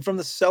 And from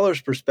the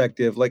seller's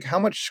perspective, like how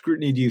much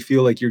scrutiny do you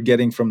feel like you're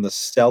getting from the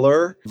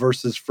seller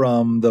versus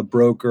from the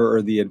broker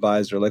or the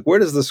advisor? Like where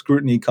does the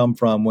scrutiny come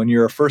from when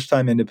you're a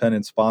first-time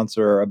independent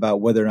sponsor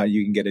about whether or not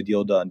you can get a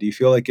deal done? Do you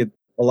feel like a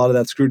lot of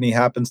that scrutiny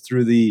happens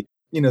through the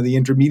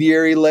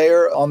intermediary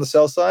layer on the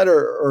sell side,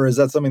 or is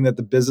that something that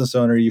the business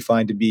owner you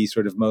find to be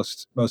sort of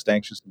most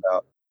anxious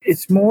about?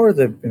 It's more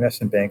the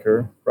investment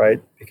banker, right?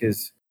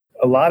 Because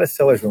a lot of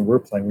sellers, when we're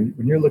playing,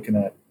 when you're looking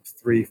at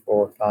 3,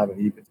 4, 5 of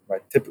EBIT,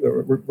 right? Typically,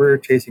 we're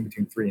chasing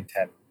between 3 and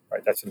 10,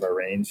 right? That's sort of our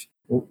range.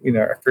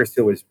 Our first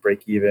deal was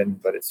break even,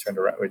 but it's turned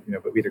around.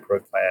 But we had a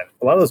growth plan.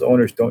 A lot of those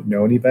owners don't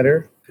know any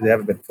better because they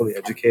haven't been fully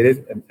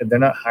educated, and they're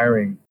not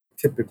hiring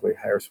typically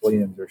Harris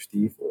Williams or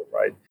Stiefel,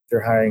 right?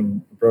 They're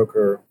hiring a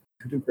broker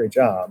who do great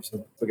jobs. So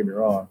don't get me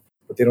wrong,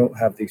 but they don't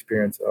have the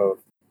experience of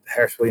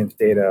Harris Williams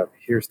data.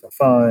 Here's the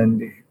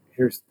fund.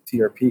 Here's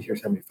TRP,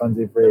 here's how many funds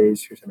they've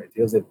raised, here's how many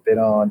deals they've bid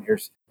on,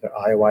 here's their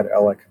IOI to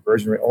LI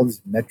conversion rate, all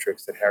these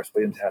metrics that Harris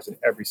Williams has in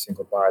every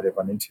single buyer they've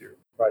run into,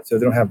 right? So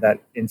they don't have that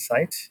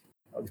insight,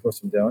 at least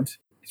most of them don't.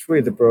 It's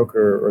really the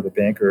broker or the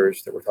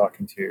bankers that we're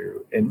talking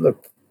to. And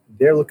look,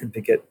 they're looking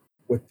to get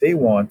what they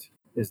want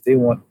is they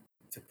want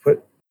to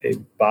put a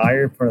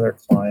buyer in front of their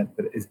client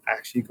that is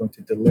actually going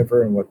to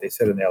deliver on what they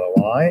said in the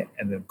LOI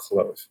and then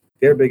close.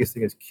 Their biggest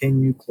thing is,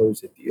 can you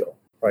close a deal,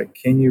 right?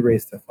 Can you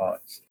raise the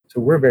funds? So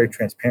we're very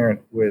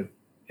transparent with,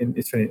 and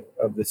it's funny,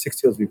 of the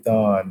 6 deals we've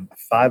done,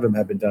 5 of them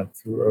have been done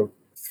through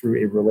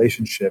a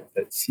relationship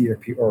that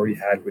CRP already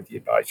had with the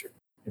advisor.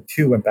 And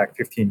 2 went back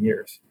 15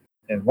 years.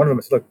 And one of them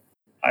is, look,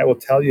 I will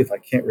tell you if I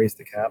can't raise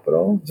the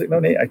capital. It's like, no,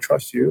 Nate, I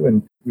trust you.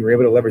 And we were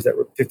able to leverage that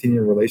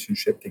 15-year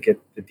relationship to get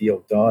the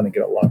deal done and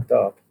get it locked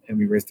up. And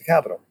we raised the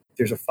capital.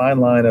 There's a fine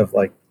line of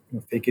like,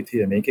 fake it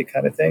till you make it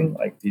kind of thing.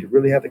 Like, do you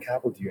really have the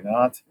capital? Do you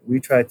not? We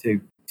try to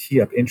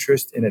tee up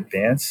interest in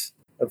advance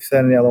of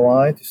setting the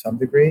LOI to some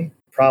degree.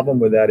 Problem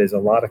with that is a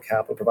lot of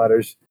capital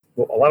providers,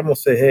 a lot of them will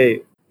say,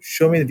 hey,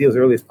 show me the deal as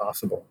early as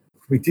possible.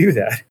 We do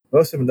that.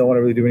 Most of them don't want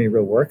to really do any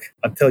real work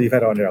until you've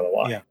had it on your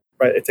LOI. Yeah.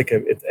 Right?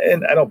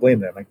 And I don't blame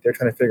them. Like they're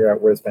trying to figure out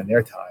where to spend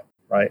their time.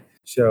 Right?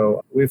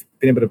 So we've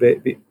been able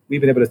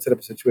to set up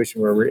a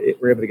situation where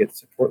we're able to get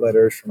support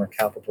letters from our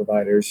capital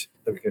providers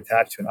that we can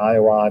attach to an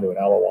IOI to an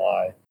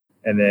LOI.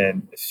 And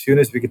then as soon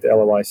as we get the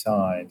LOI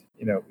signed,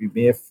 we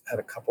may have had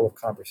a couple of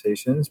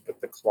conversations, but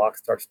the clock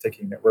starts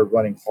ticking that we're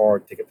running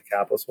hard to get the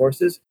capital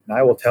sources. And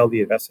I will tell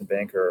the investment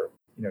banker,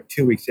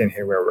 2 weeks in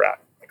here where we're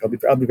at. Like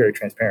I'll be very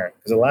transparent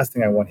because the last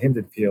thing I want him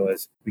to feel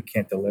is we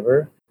can't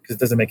deliver because it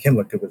doesn't make him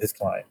look good with his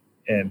client.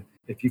 And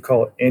if you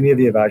call any of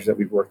the advisors that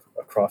we've worked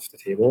across the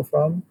table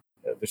from,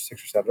 there's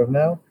 6 or 7 of them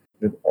now,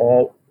 they'll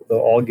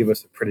all give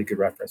us a pretty good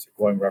reference, a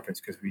glowing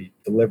reference because we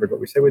delivered what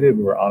we said we did.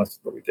 We were honest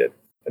with what we did.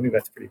 I think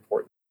that's pretty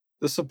important.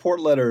 The support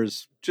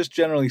letters, just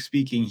generally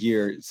speaking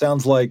here, it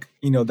sounds like,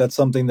 that's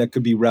something that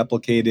could be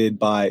replicated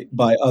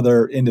by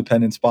other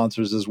independent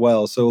sponsors as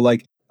well. So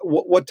like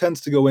what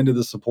tends to go into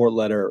the support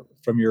letter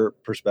from your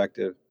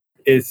perspective?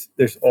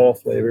 There's all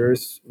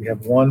flavors. We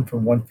have one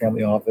from one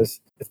family office.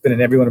 It's been in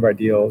every one of our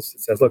deals.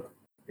 It says, look,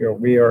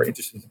 we are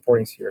interested in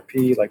supporting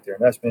CRP, like their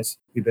investments.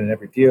 We've been in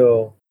every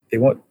deal. They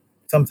won't,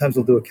 sometimes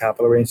they'll do a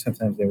capital range,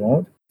 sometimes they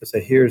won't. They'll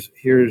say, here's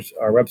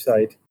our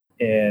website.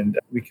 And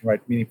we can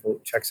write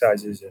meaningful check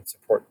sizes and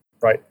support,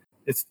 right?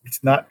 It's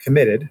not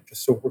committed,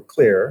 just so we're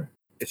clear.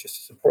 It's just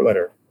a support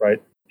letter,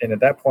 right? And at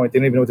that point, they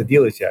don't even know what the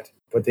deal is yet.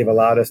 But they've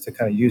allowed us to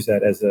kind of use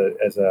that as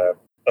a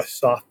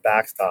soft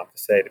backstop to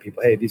say to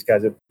people, hey, these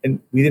guys have, and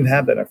we didn't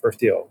have that in our first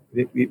deal.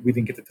 We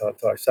didn't get to tell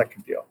our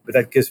second deal. But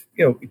that gives,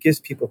 it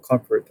gives people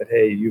comfort that,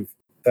 hey, you've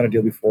done a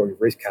deal before,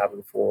 you've raised capital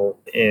before.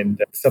 And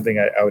that's something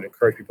I would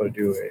encourage people to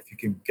do if you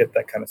can get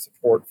that kind of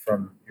support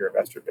from your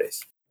investor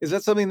base. Is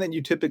that something that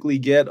you typically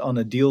get on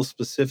a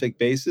deal-specific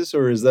basis,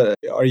 or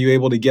are you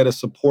able to get a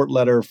support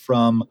letter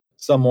from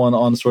someone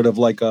on sort of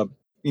like a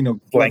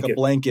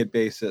blanket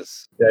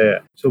basis?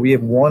 Yeah. So we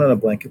have one on a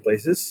blanket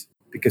basis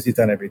because he's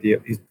done every deal.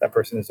 That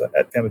person is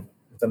at family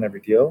has done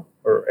every deal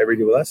or every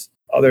deal with us.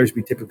 Others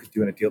we typically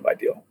do on a deal by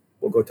deal.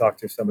 We'll go talk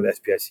to some of the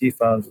SPIC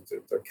funds,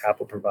 with their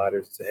capital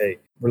providers, and say, hey,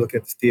 we're looking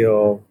at this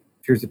deal.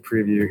 Here's the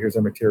preview. Here's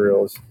our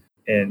materials.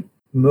 And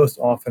most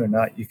often or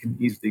not, you should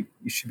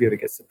be able to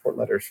get support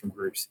letters from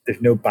groups.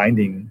 There's nothing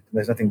binding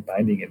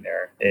in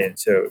there. And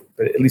so,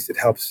 but at least it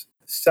helps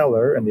the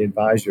seller and the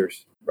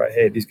advisors, right?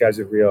 Hey, these guys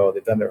are real.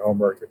 They've done their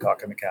homework. They're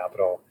talking to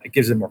capital. It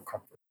gives them more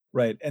comfort.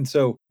 Right. And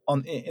so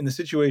in the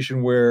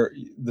situation where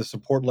the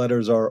support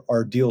letters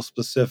are deal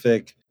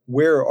specific,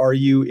 where are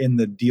you in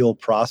the deal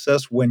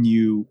process when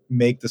you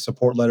make the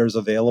support letters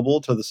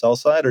available to the sell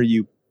side? Are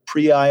you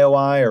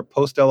pre-IOI or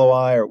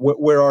post-LOI, or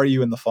where are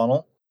you in the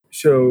funnel?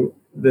 So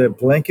the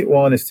blanket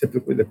one is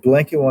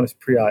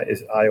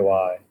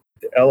IOI.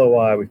 The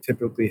LOI, we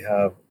typically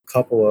have a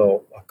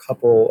couple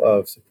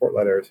of support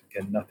letters.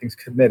 Again, nothing's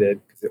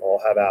committed because they all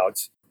have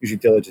outs, usually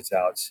diligence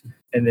outs.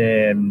 And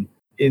then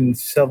in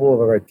several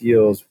of our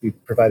deals, we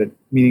provided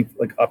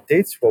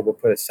updates where we'll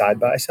put a side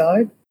by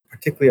side,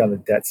 particularly on the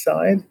debt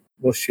side.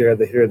 We'll share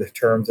here are the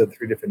terms of the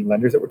 3 different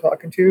lenders that we're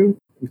talking to.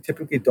 We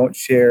typically don't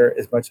share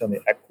as much on the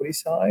equity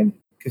side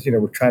because,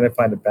 we're trying to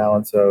find a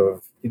balance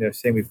of,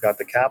 saying we've got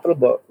the capital,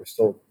 but we're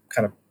still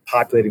kind of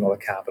populating all the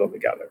capital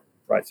together,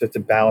 right? So it's a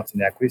balance on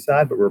the equity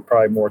side, but we're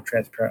probably more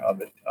transparent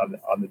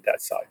on the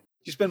debt side.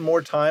 Do you spend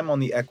more time on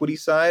the equity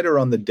side or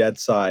on the debt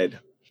side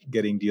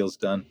getting deals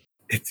done?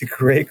 It's a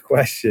great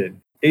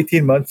question.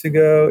 18 months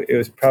ago, it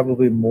was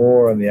probably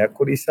more on the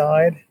equity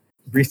side.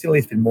 Recently,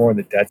 it's been more on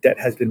the debt.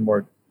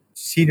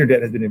 Senior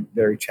debt has been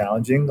very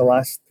challenging the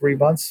last 3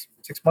 months,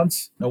 6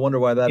 months. No wonder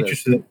why that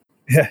is.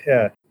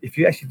 Yeah. If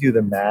you actually do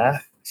the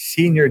math,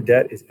 senior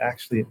debt is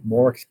actually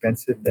more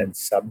expensive than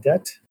sub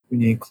debt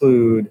when you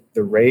include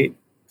the rate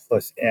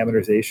plus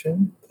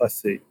amortization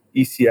plus the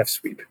ECF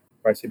sweep,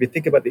 right? So if you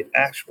think about the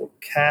actual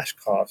cash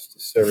cost to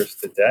service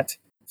the debt,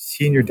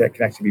 senior debt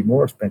can actually be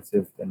more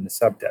expensive than the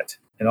sub debt.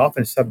 And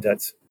often the sub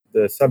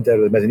debt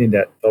or the mezzanine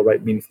debt, they'll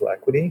write meaningful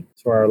equity.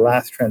 So our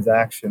last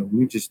transaction,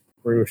 we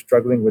were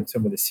struggling with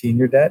some of the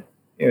senior debt,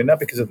 not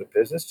because of the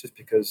business, just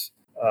because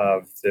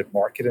of the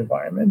market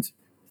environment.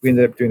 We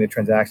ended up doing the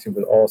transaction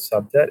with all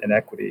sub debt and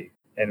equity,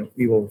 and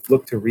we will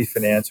look to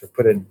refinance or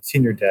put in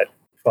senior debt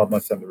 12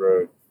 months down the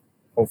road,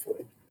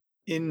 hopefully.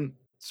 In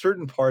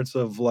certain parts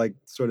of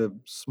sort of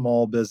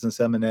small business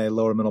M&A,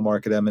 lower middle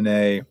market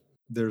M&A,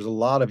 there's a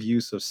lot of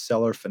use of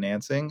seller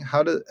financing.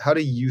 How do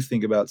you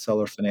think about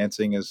seller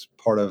financing as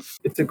part of?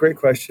 It's a great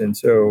question.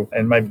 So,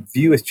 and my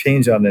view has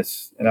changed on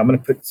this, and I'm going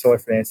to put seller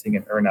financing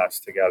and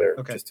earnouts together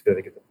just to be able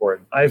to get the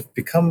board. I've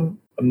become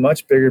a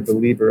much bigger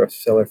believer of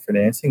seller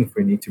financing if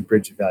we need to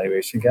bridge a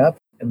valuation gap,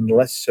 and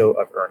less so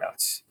of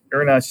earnouts.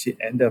 Earnouts, you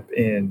end up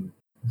in.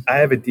 I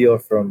have a deal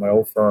from my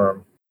old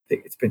firm. I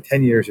think it's been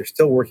 10 years. They're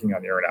still working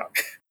on the earnout,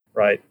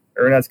 right?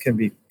 Earnouts can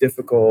be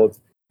difficult.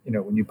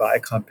 When you buy a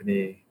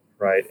company.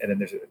 Right, and then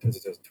there's a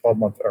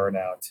 12-month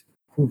earnout.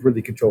 Who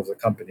really controls the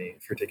company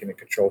if you're taking a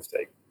control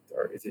stake?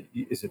 Or is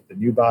it the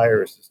new buyer?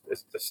 Or is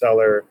it the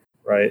seller?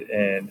 Right,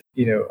 and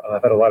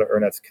I've had a lot of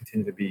earnouts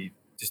continue to be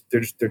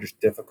they're just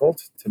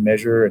difficult to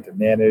measure and to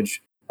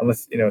manage.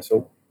 Unless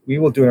so we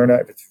will do an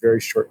earnout if it's very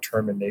short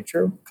term in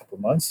nature, a couple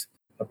of months.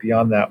 But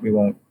beyond that, we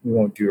won't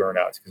do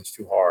earnouts because it's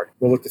too hard.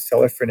 We'll look to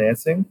seller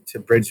financing to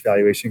bridge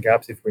valuation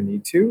gaps if we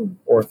need to,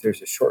 or if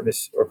there's a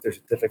shortness, or if there's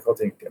a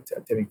difficulty in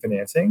getting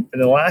financing. And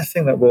the last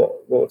thing that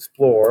we'll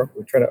explore,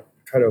 we try to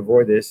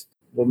avoid this.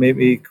 We'll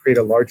maybe create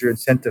a larger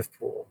incentive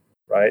pool,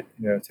 right?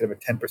 Instead of a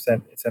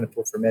 10% incentive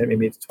pool for men,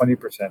 maybe it's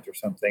 20% or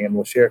something, and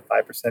we'll share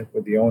 5%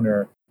 with the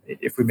owner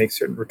if we make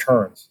certain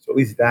returns. So at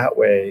least that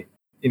way,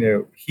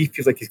 he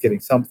feels like he's getting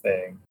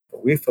something,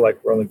 but we feel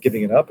like we're only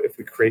giving it up if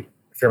we create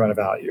a fair amount of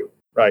value.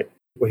 Right.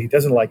 What he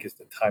doesn't like is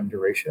the time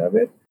duration of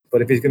it.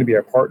 But if he's going to be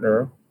our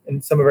partner,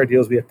 and some of our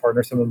deals we have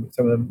partners, some of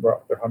them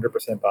they're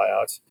 100%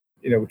 buyouts.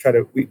 We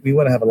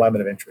want to have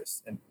alignment of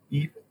interest, and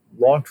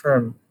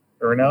long-term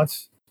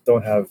earnouts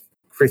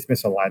create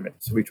misalignment.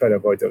 So we try to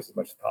avoid those as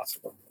much as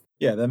possible.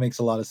 Yeah, that makes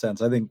a lot of sense.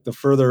 I think the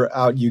further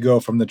out you go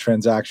from the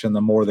transaction,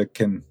 the more that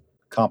can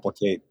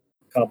complicates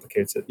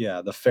it.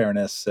 Yeah, the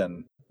fairness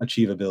and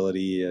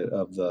achievability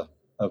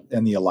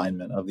and the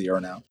alignment of the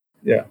earnout.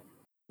 Yeah.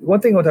 One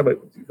thing I want to talk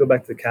about, go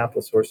back to the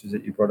capital sources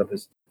that you brought up,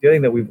 is the other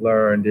thing that we've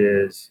learned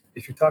is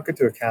if you're talking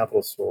to a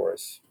capital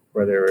source,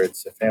 whether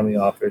it's a family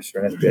office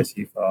or an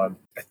SBIC fund,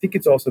 I think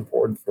it's also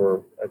important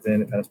for, as an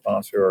independent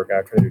sponsor or a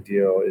guy trying to do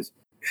a deal, is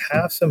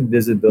have some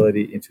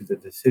visibility into the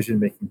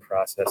decision-making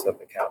process of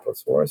the capital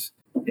source,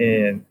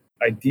 and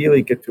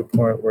ideally get to a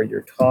point where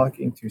you're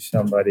talking to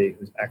somebody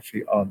who's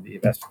actually on the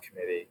investment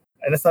committee.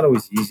 And that's not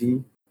always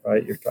easy,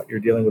 right? You're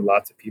dealing with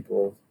lots of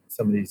people,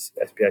 some of these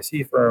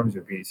SBIC firms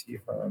or BDC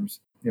firms.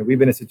 We've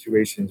been in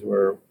situations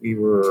where we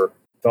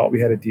thought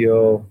we had a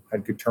deal,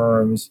 had good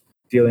terms,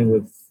 dealing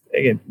with,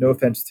 again, no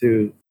offense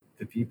to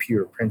the VP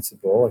or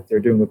principal, if they're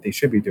doing what they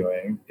should be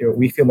doing.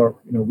 We feel more,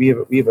 we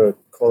have a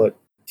call it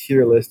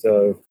tier list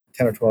of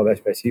 10 or 12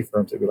 SBIC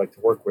firms that we like to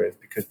work with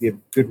because we have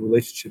good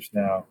relationships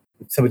now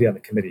with somebody on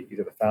the committee,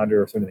 either the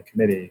founder or somebody on the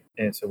committee.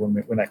 And so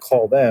when I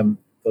call them,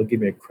 they'll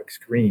give me a quick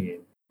screen.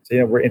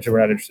 So, we're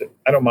not interested.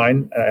 I don't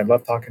mind. I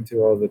love talking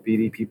to all the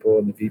BD people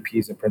and the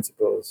VPs and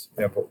principals.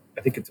 But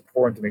I think it's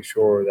important to make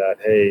sure that,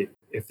 hey,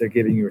 if they're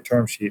giving you a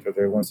term sheet or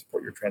they want to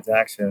support your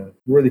transaction,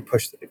 really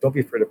push them. Don't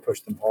be afraid to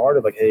push them hard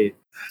of like, hey,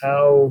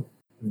 how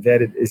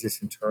vetted is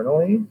this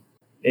internally?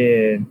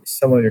 And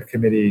someone in your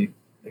committee,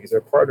 like, is there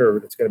a partner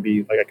that's going to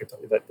be like, I can tell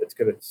you that's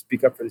going to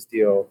speak up for this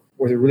deal,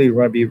 or is it really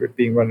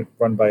being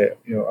run by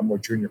a more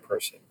junior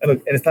person? And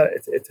look, and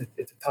it's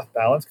a tough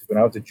balance, because when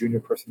I was a junior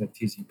person at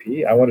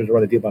TCP, I wanted to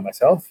run the deal by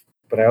myself,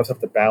 but I also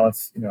have to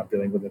balance, I'm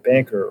dealing with a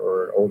banker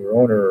or an older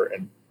owner,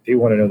 and they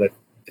want to know that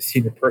the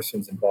senior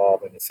person's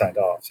involved and is signed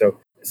off. So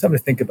it's something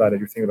to think about as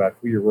you're thinking about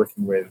who you're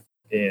working with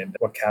and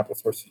what capital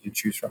sources you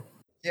choose from.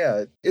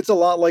 Yeah, it's a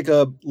lot like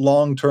a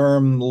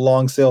long-term,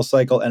 long sales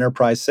cycle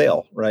enterprise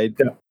sale, right?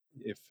 Yeah.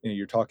 If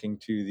you're talking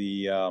to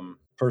the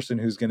person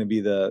who's going to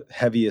be the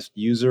heaviest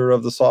user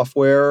of the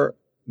software,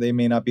 they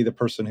may not be the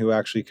person who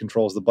actually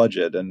controls the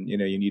budget. And, you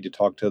need to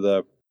talk to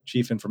the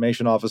chief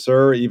information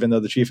officer, even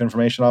though the chief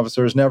information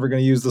officer is never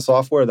going to use the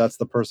software. That's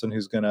the person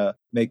who's going to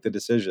make the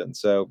decision.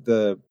 So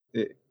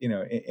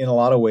in a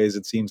lot of ways,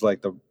 it seems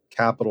like the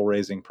capital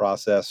raising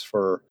process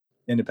for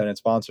independent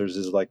sponsors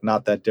is like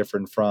not that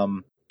different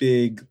from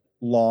big,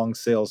 long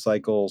sales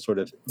cycle sort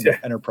of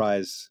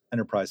enterprise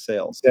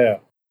sales. Yeah.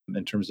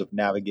 In terms of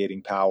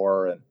navigating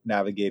power and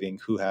navigating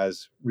who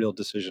has real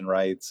decision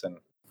rights. And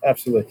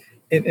absolutely.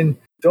 And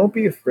don't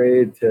be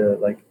afraid to,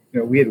 like,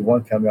 we had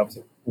one family office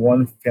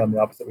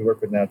that we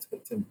work with now.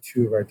 It's in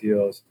 2 of our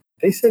deals.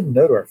 They said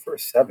no to our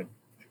first 7,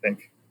 I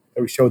think,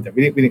 that we showed them.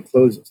 We didn't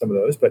close some of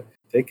those, but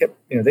they kept,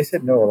 they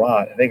said no a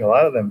lot. I think a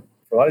lot of them,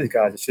 for a lot of these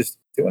guys, it's just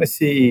they want to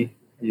see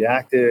the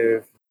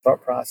active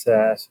thought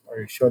process, or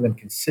you show them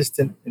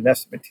consistent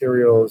investment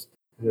materials,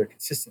 there's a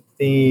consistent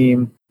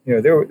theme.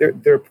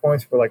 There are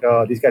points where, like,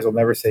 oh, these guys will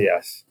never say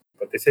yes,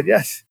 but they said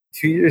yes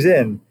 2 years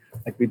in.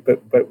 Like we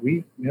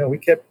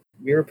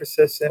were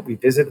persistent. We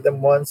visited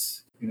them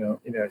once.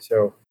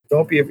 So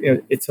don't be.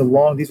 These are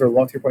long.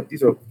 To your point,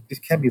 these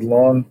can be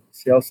long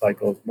sales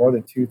cycles, more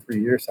than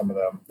 2-3 years. Some of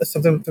them.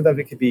 Sometimes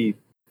it could be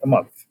a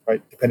month,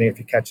 right? Depending if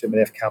you catch them and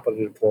they have capital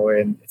to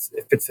deploy, and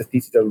if it's the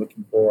thesis they're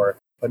looking for.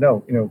 But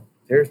no,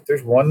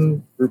 there's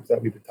one group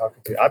that we've been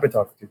talking to. I've been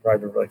talking to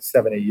probably for like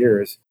 7-8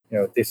 years.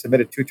 They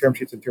submitted 2 term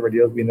sheets and 2 of our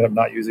deals. We ended up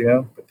not using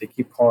them, but they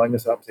keep calling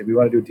us up, saying, we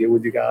want to do a deal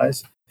with you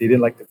guys. They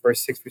didn't like the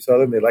first 6 we saw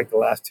them. They liked the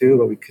last 2,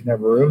 but we couldn't have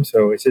room.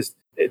 So it's just,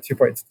 to your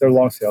point, they're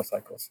long sales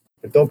cycles.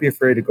 But don't be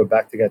afraid to go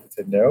back to guys that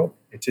said no.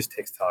 It just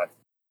takes time.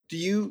 Do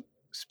you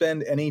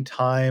spend any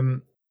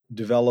time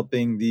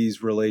developing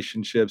these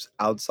relationships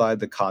outside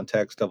the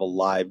context of a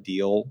live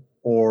deal,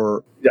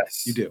 or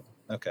yes, you do?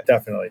 Okay,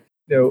 definitely.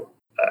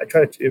 I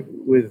try to,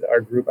 with our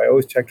group, I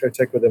always try to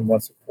check with them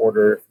once a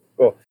quarter.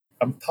 Well,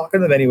 I'm talking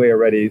to them anyway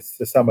already,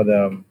 to some of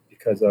them,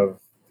 because of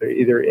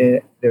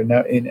they're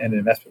now in an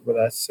investment with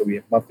us, so we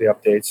have monthly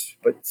updates.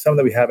 But some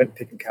that we haven't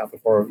taken capital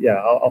for,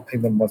 I'll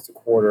ping them once a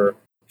quarter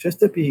just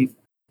to be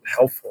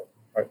helpful.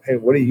 Right? Hey,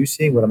 what are you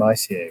seeing? What am I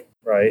seeing?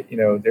 Right?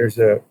 There's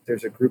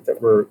a group that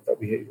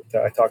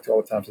I talk to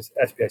all the time. It's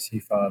this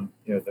SBIC fund.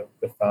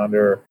 The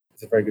founder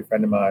is a very good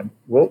friend of mine.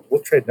 We'll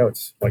trade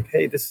notes, like,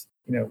 hey, this,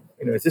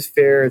 is this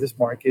fair? Is this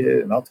market?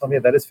 And I'll tell them, yeah,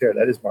 that is fair.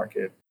 That is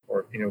market.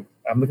 Or,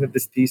 I'm looking at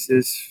this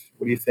thesis.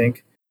 What do you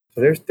think? So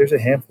there's a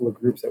handful of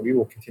groups that we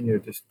will continue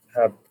to just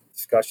have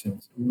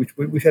discussions. We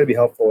try to be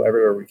helpful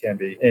everywhere we can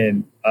be.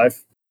 And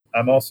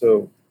I'm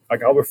also,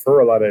 like, I'll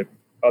refer a lot of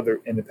other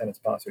independent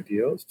sponsor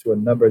deals to a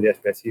number of the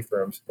SBIC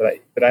firms that I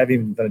haven't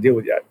even done a deal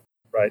with yet,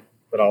 right?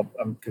 But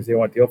because they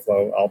want deal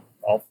flow,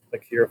 I'll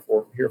like here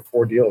are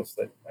 4 deals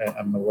that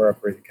I'm aware of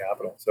raising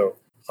capital. So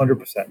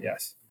 100%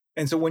 yes.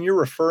 And so when you're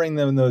referring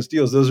them those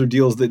are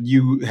deals that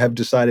you have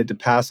decided to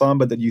pass on,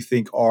 but that you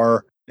think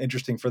are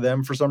interesting for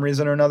them for some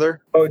reason or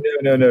another? Oh,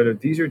 no.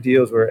 These are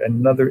deals where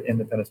another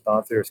independent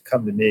sponsor has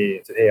come to me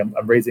and said, hey,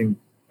 I'm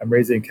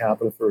raising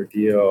capital for a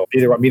deal.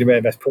 Either want me to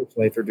invest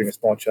personally if they're doing a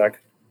small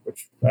check,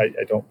 which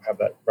I don't have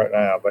that right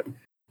now,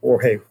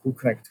 or hey, who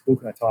can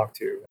I talk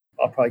to?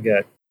 I'll probably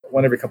get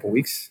one every couple of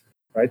weeks,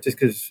 right? Just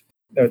because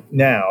I've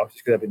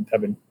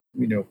been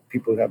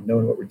people have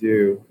known what we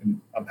do,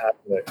 and I'm happy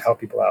to help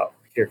people out.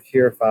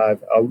 Here are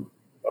 5. I'll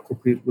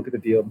quickly look at the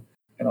deal,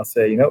 and I'll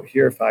say,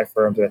 here are 5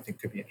 firms that I think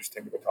could be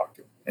interesting to go talk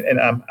to. And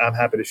I'm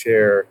happy to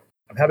share.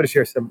 I'm happy to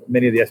share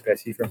many of the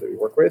SBIC firms that we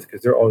work with,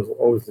 because they're always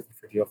looking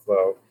for deal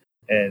flow,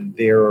 and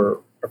they're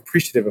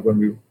appreciative of when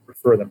we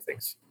refer them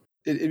things.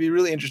 It'd be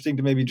really interesting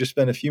to maybe just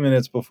spend a few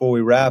minutes before we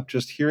wrap,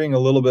 just hearing a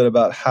little bit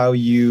about how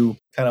you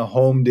kind of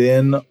homed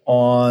in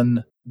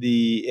on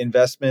the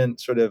investment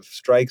sort of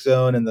strike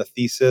zone and the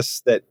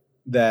thesis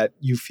that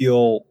you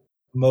feel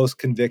most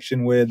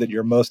conviction with, that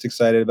you're most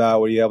excited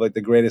about, where you have like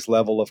the greatest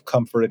level of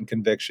comfort and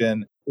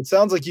conviction. It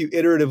sounds like you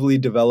iteratively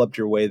developed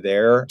your way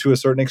there to a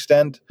certain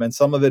extent, and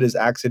some of it is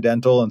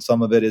accidental and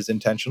some of it is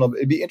intentional.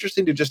 It'd be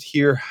interesting to just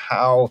hear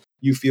how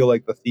you feel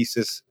like the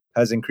thesis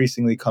has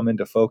increasingly come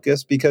into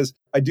focus, because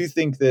I do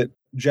think that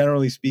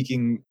generally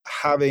speaking,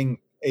 having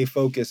a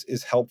focus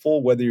is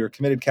helpful, whether you're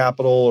committed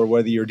capital or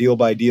whether you're deal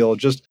by deal.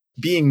 Just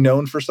being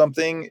known for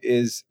something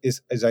is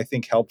I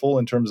think helpful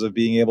in terms of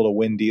being able to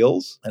win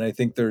deals. And I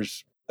think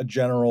there's a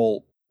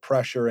general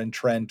pressure and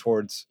trend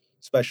towards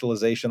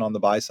specialization on the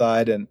buy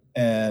side,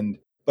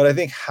 but I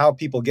think how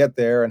people get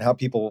there and how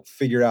people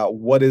figure out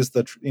what is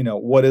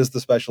the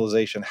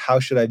specialization, how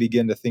should I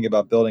begin to think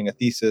about building a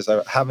thesis?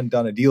 I haven't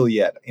done a deal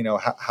yet.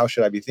 How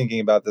should I be thinking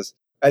about this?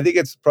 I think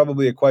it's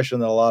probably a question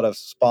that a lot of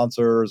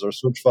sponsors or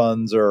search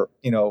funds or,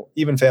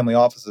 even family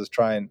offices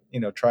trying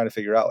to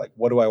figure out, like,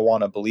 what do I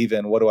want to believe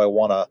in? What do I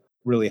want to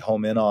really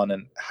home in on?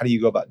 And how do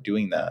you go about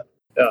doing that?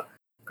 Yeah,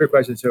 great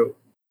question. So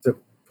to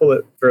pull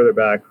it further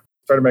back,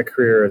 started my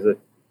career as a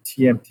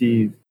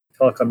TMT,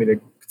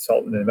 telecom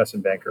consultant and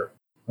investment banker.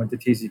 Went to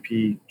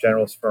TCP,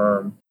 generalist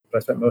firm, but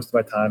I spent most of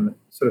my time in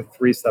sort of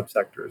three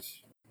subsectors: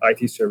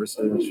 IT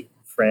services,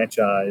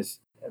 franchise,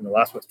 and the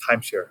last one was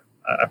timeshare.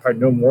 I probably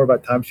know more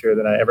about timeshare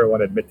than I ever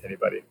want to admit to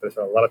anybody, but I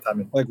spent a lot of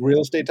time in like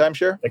real estate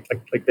timeshare,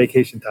 like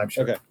vacation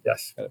timeshare. Okay.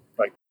 Yes,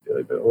 like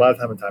a lot of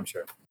time in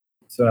timeshare.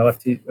 So when I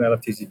left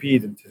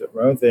TCP to do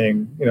my own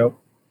thing,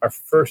 our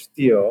first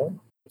deal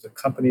was a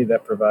company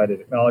that provided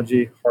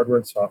technology, hardware,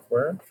 and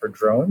software for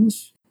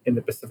drones in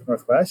the Pacific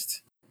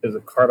Northwest. It was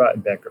a carve out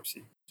in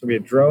bankruptcy. So we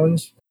had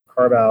drones,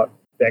 carve out,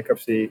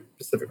 bankruptcy,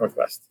 Pacific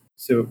Northwest.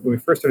 So when we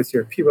first started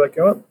CRP, we're like,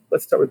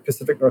 let's start with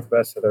Pacific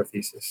Northwest as our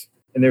thesis.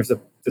 And there's a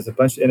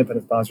bunch of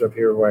independent sponsors up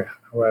here who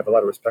I have a lot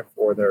of respect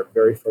for. They're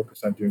very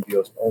focused on doing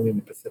deals only in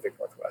the Pacific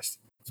Northwest.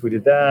 So we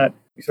did that.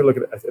 We started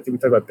looking at, I think we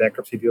talked about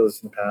bankruptcy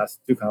deals in the past,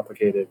 too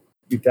complicated.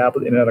 We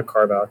dabbled in and out of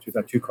carve-outs. We've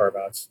done 2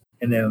 carve-outs.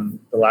 And then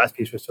the last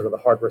piece was sort of the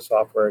hardware,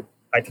 software,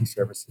 IT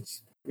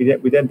services. We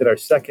then did our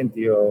second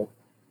deal.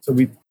 So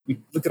we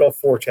looked at all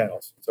 4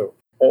 channels. So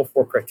all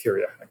 4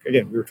 criteria.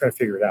 Again, we were trying to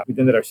figure it out. We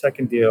then did our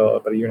second deal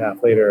about a year and a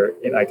half later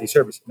in IT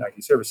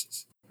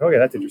services. Okay,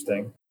 that's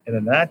interesting. And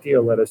then that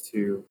deal led us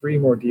to 3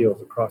 more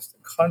deals across the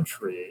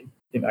country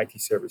in IT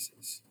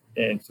services.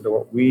 And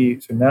so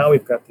now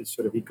we've got this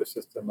sort of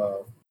ecosystem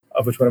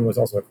of which one was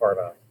also a carve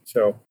out.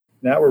 So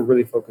now we're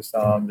really focused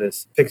on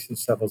this picks and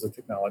shovels of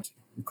technology.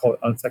 We call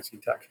it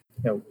unsexy tech.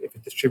 If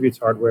it distributes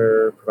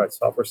hardware, provides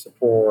software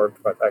support,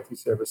 provides IT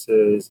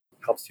services,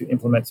 helps you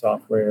implement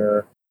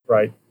software,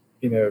 right?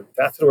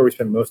 That's where we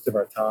spend most of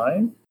our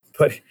time.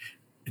 But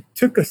it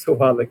took us a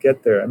while to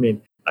get there. I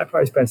mean, I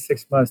probably spent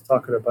 6 months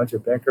talking to a bunch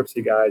of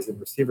bankruptcy guys and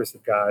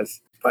receivership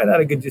guys. Probably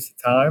not a good use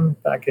of time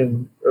back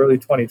in early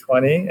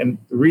 2020. And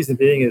the reason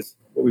being is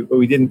what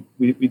we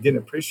didn't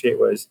appreciate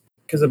was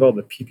because of all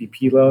the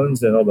PPP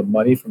loans and all the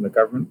money from the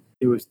government,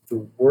 it was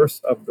the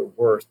worst of the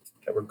worst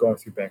that were going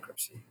through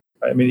bankruptcy.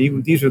 I mean,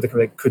 even these were the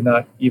companies that could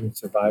not even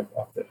survive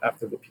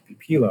after the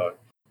PPP loan.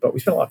 But we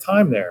spent a lot of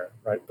time there,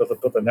 right?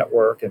 Built a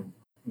network, and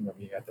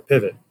we had to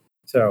pivot.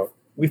 So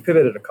we've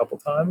pivoted a couple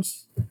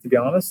times, to be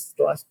honest.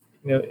 The last,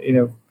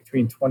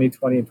 between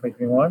 2020 and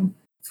 2021,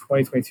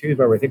 2022 is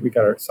where I think we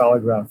got our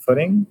solid ground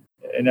footing.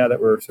 And now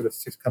that we're sort of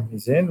 6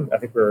 companies in, I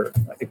think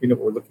we know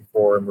what we're looking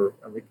for, and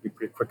we can be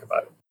pretty quick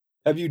about it.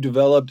 Have you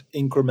developed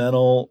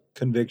incremental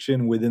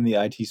conviction within the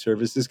IT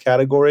services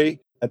category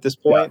at this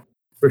point?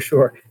 Yeah, for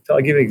sure. So I'll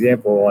give you an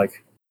example.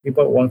 Like, we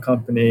bought one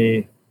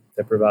company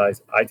that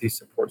provides IT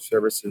support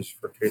services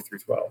for K through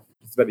 12.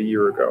 It's about a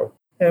year ago.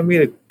 And we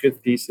had a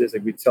good thesis,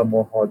 like we'd sell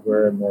more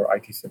hardware and more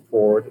IT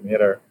support. And we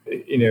had our,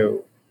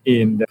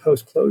 in the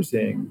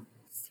post-closing,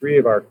 3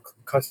 of our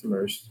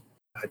customers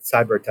had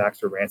cyber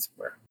attacks or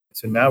ransomware.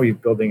 So now we're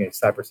building a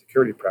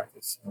cybersecurity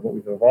practice. And what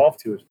we've evolved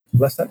to is,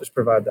 let's not just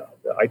provide the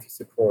IT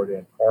support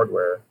and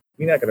hardware.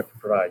 We're not going to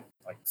provide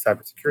like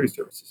cybersecurity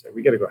services.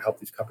 We got to go help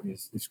these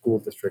companies, these school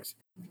districts,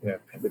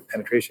 with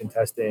penetration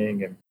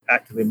testing and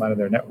actively monitor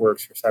their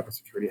networks for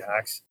cybersecurity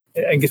hacks.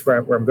 And I guess where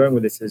I'm going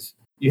with this is,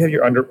 you have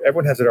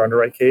everyone has their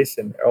underwrite case,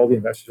 and all the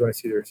investors want to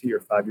see your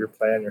 5-year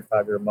plan, your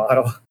 5-year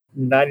model.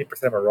 90% of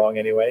them are wrong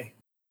anyway.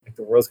 Like,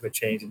 the world's going to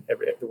change, and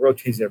the world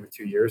changes every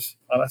 2 years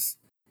on us.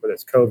 Whether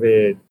it's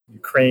COVID,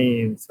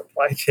 Ukraine,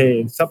 supply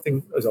chain,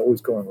 something is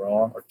always going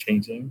wrong or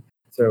changing.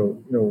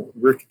 So,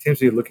 we're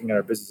continuously looking at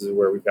our businesses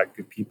where we've got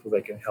good people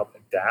that can help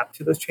adapt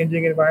to those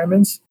changing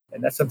environments.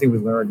 And that's something we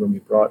learned when we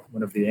brought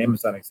one of the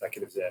Amazon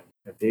executives in.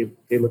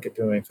 They look at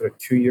doing sort of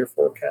 2-year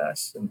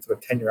forecasts and sort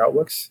of 10-year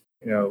outlooks.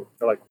 They're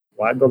like,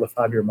 why build a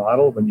 5-year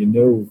model when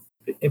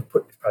the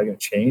input is probably going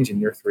to change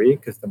in year 3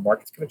 because the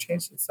market's going to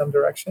change in some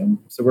direction.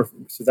 So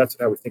that's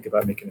how we think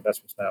about making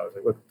investments now. Is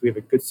like, look, we have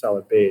a good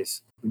solid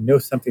base. We know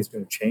something's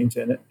going to change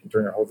in it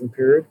during our holding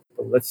period,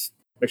 but let's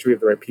make sure we have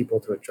the right people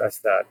to address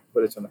that,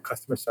 whether it's on the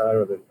customer side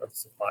or the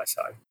supply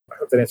side. I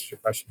hope that answers your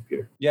question,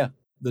 Peter. Yeah.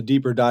 The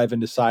deeper dive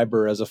into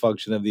cyber as a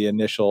function of the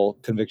initial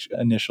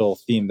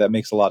theme, that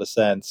makes a lot of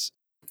sense.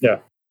 Yeah.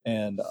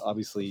 And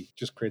obviously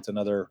just creates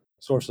another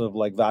source of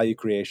like value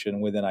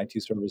creation within IT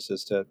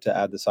services to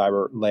add the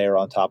cyber layer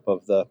on top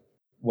of the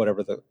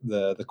whatever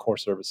the core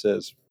service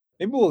is.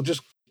 Maybe we'll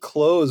just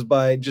close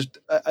by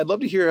I'd love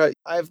to hear.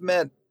 I've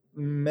met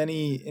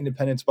many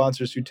independent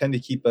sponsors who tend to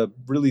keep a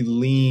really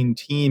lean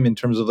team in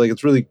terms of like,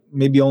 it's really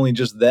maybe only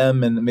just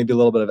them and maybe a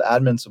little bit of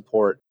admin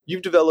support.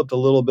 You've developed a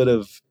little bit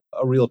of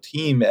a real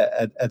team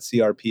at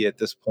CRP at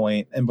this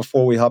point. And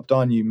before we hopped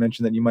on, you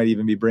mentioned that you might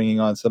even be bringing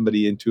on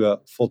somebody into a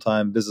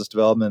full-time business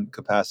development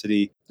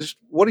capacity. Just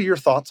what are your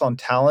thoughts on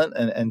talent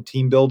and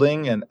team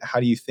building, and how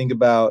do you think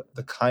about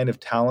the kind of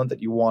talent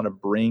that you want to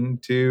bring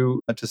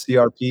to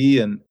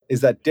CRP? And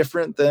is that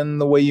different than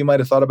the way you might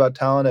have thought about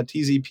talent at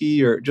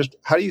TZP, or just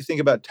how do you think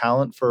about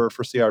talent for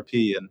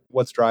CRP and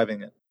what's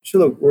driving it? So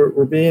look,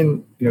 we're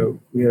being,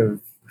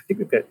 I think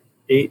we've got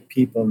 8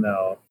 people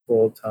now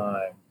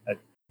full-time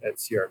at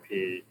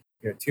CRP.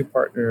 2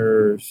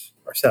 partners,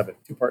 or 7,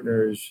 2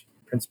 partners,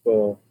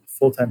 principal,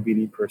 full-time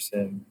BD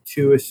person,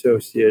 2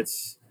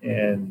 associates,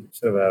 and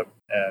sort of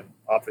an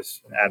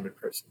office and admin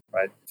person,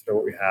 right? So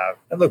what we have.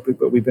 And look,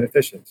 we've been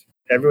efficient.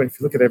 Everyone, if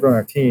you look at everyone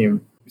on our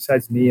team,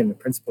 besides me and the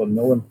principal,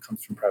 no one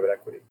comes from private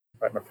equity,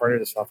 right? My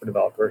partner is a software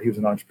developer. He was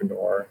an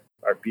entrepreneur.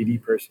 Our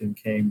BD person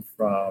came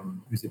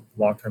from, he was a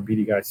long-term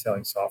BD guy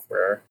selling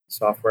software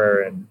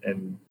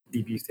and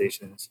EV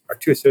stations. Our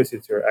 2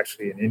 associates are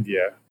actually in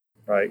India,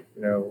 right?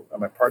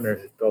 My partner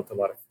has built a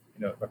lot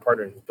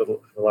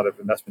of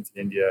investments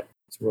in India,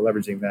 so we're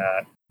leveraging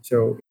that.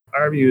 So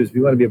our view is we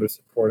want to be able to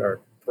support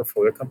our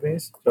portfolio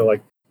companies. So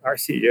like our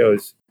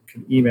CEOs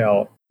can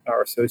email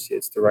our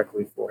associates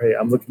directly for, hey,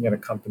 I'm looking at a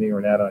company or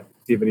an add-on.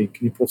 Can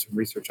you pull some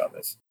research on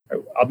this?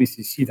 I'll be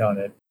CC'd on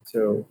it.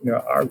 So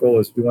our goal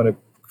is we want to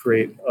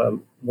create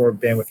more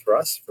bandwidth for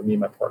us, for me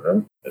and my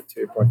partner,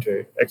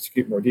 to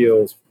execute more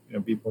deals,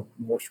 be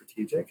more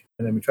strategic.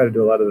 And then we try to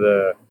do a lot of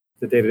the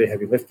day-to-day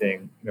heavy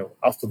lifting.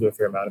 I'll still do a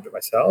fair amount of it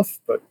myself,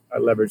 but I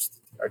leveraged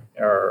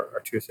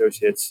our 2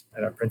 associates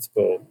and our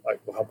principal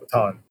will help a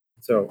ton.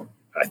 So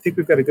I think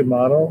we've got a good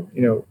model.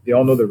 They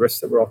all know the risks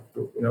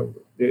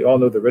they all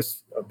know the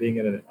risks of being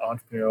in an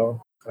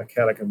entrepreneurial kind of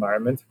chaotic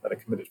environment at a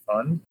committed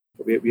fund.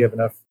 But we have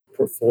enough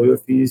portfolio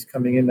fees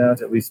coming in now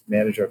to at least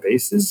manage our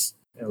bases.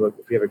 And look,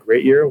 if we have a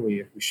great year,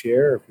 we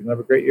share. If we don't have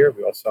a great year,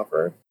 we all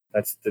suffer.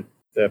 That's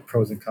the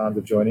pros and cons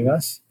of joining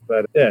us.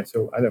 But yeah,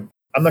 so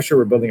I'm not sure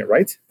we're building it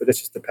right, but it's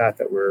just the path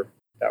that we're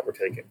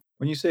taking.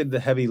 When you say the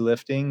heavy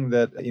lifting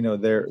that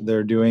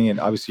they're doing, and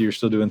obviously you're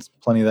still doing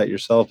plenty of that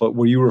yourself, but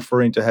were you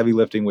referring to heavy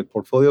lifting with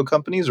portfolio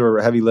companies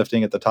or heavy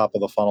lifting at the top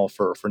of the funnel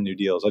for new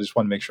deals? I just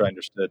want to make sure I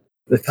understood.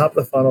 The top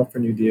of the funnel for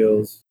new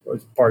deals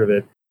was part of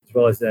it, as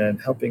well as then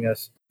helping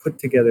us put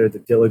together the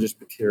diligence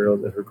material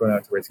that we're going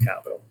out to raise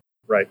capital,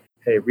 right?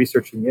 Hey,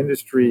 researching the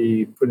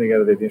industry, putting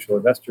together the initial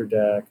investor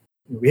deck.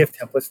 We have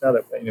templates now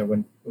that,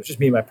 when it was just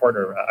me and my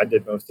partner, I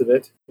did most of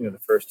it, the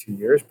first 2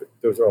 years, but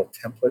those are all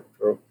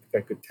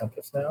got good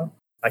templates now.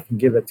 I can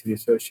give that to the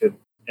associate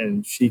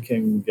and she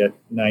can get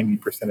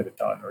 90% of it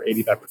done or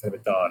 85% of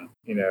it done,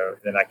 and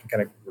then I can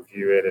kind of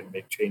review it and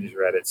make changes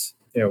or edits,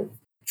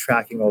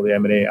 tracking all the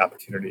M&A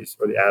opportunities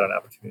or the add-on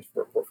opportunities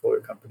for a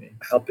portfolio company,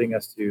 helping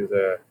us do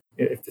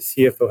if the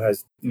CFO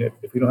has,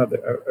 if we don't have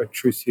a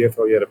true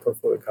CFO yet, a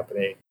portfolio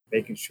company,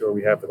 making sure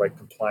we have the right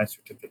compliance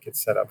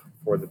certificates set up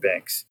for the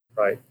banks,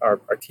 right? Our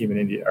team in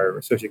India, our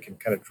associate can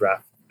kind of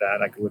draft that,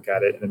 and I can look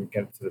at it and then we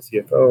get it to the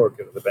CFO or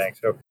get it to the bank.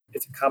 So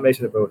it's a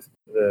combination of both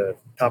the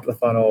top of the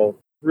funnel,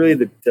 really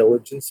the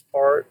diligence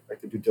part, like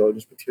the due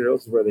diligence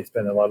materials is where they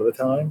spend a lot of the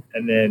time,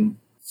 and then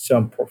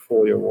some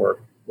portfolio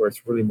work where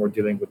it's really more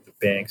dealing with the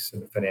banks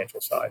and the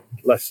financial side,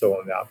 less so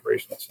on the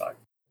operational side.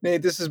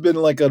 Nate, this has been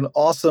like an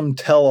awesome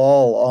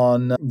tell-all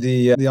on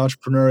the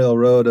entrepreneurial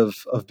road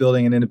of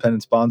building an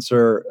independent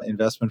sponsor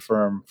investment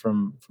firm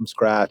from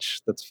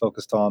scratch that's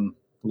focused on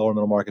lower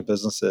middle market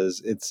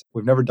businesses.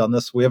 We've never done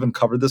this. We haven't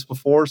covered this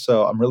before,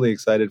 so I'm really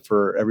excited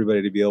for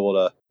everybody to be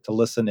able to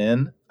listen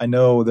in. I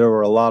know there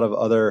were a lot of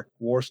other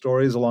war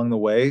stories along the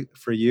way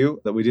for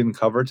you that we didn't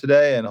cover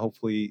today, and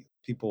hopefully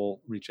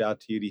people reach out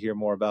to you to hear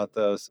more about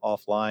those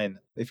offline.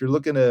 If you're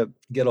looking to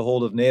get a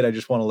hold of Nate, I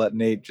just want to let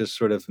Nate just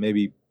sort of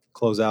maybe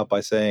close out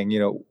by saying,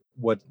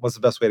 what's the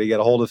best way to get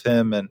a hold of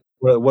him, and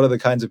what are the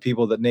kinds of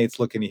people that Nate's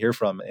looking to hear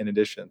from in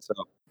addition? So,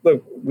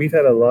 look, we've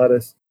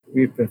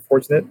been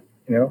fortunate.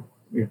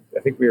 I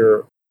think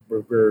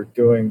we're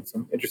doing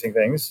some interesting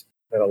things.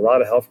 We had a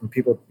lot of help from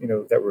people,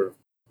 that were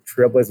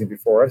trailblazing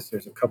before us.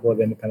 There's a couple of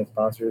independent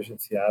sponsors in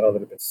Seattle that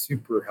have been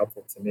super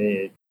helpful to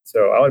me.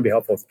 So I want to be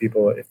helpful to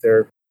people if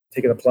they're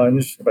taking a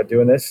plunge about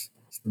doing this.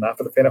 It's not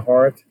for the faint of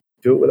heart.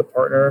 Do it with a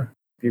partner.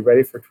 Be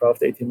ready for 12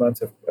 to 18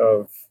 months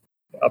of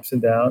ups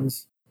and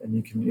downs. And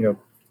you can,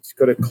 just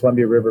go to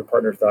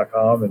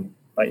ColumbiaRiverPartners.com and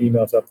my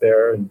email's up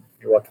there, and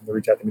you're welcome to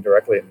reach out to me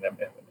directly and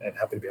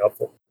happy to be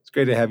helpful. It's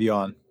great to have you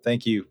on.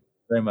 Thank you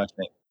very much,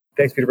 Nate.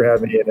 Thanks, Peter, for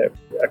having me. And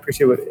I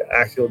appreciate what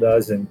Axial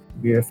does, and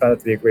we have found it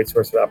to be a great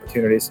source of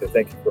opportunity. So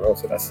thank you for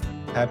hosting us.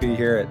 Happy to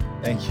hear it.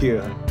 Thank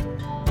you.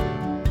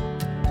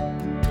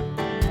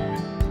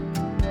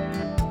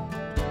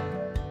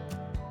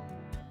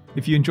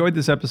 If you enjoyed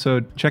this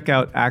episode, check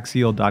out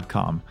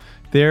Axial.com.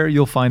 There,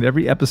 you'll find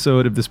every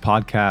episode of this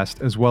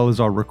podcast, as well as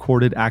our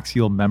recorded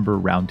Axial member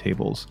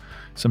roundtables,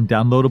 some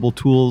downloadable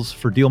tools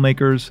for deal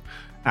makers,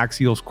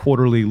 Axial's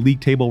quarterly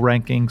league table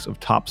rankings of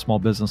top small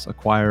business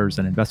acquirers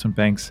and investment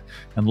banks,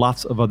 and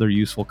lots of other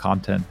useful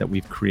content that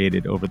we've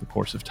created over the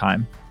course of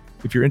time.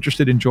 If you're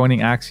interested in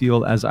joining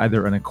Axial as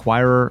either an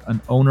acquirer,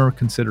 an owner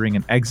considering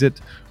an exit,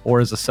 or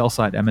as a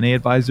sell-side M&A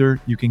advisor,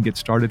 you can get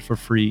started for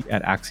free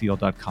at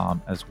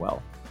axial.com as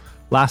well.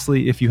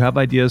 Lastly, if you have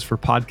ideas for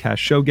podcast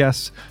show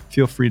guests,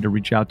 feel free to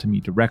reach out to me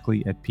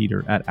directly at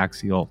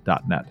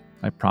peter@axial.net.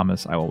 I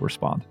promise I will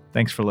respond.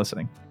 Thanks for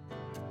listening.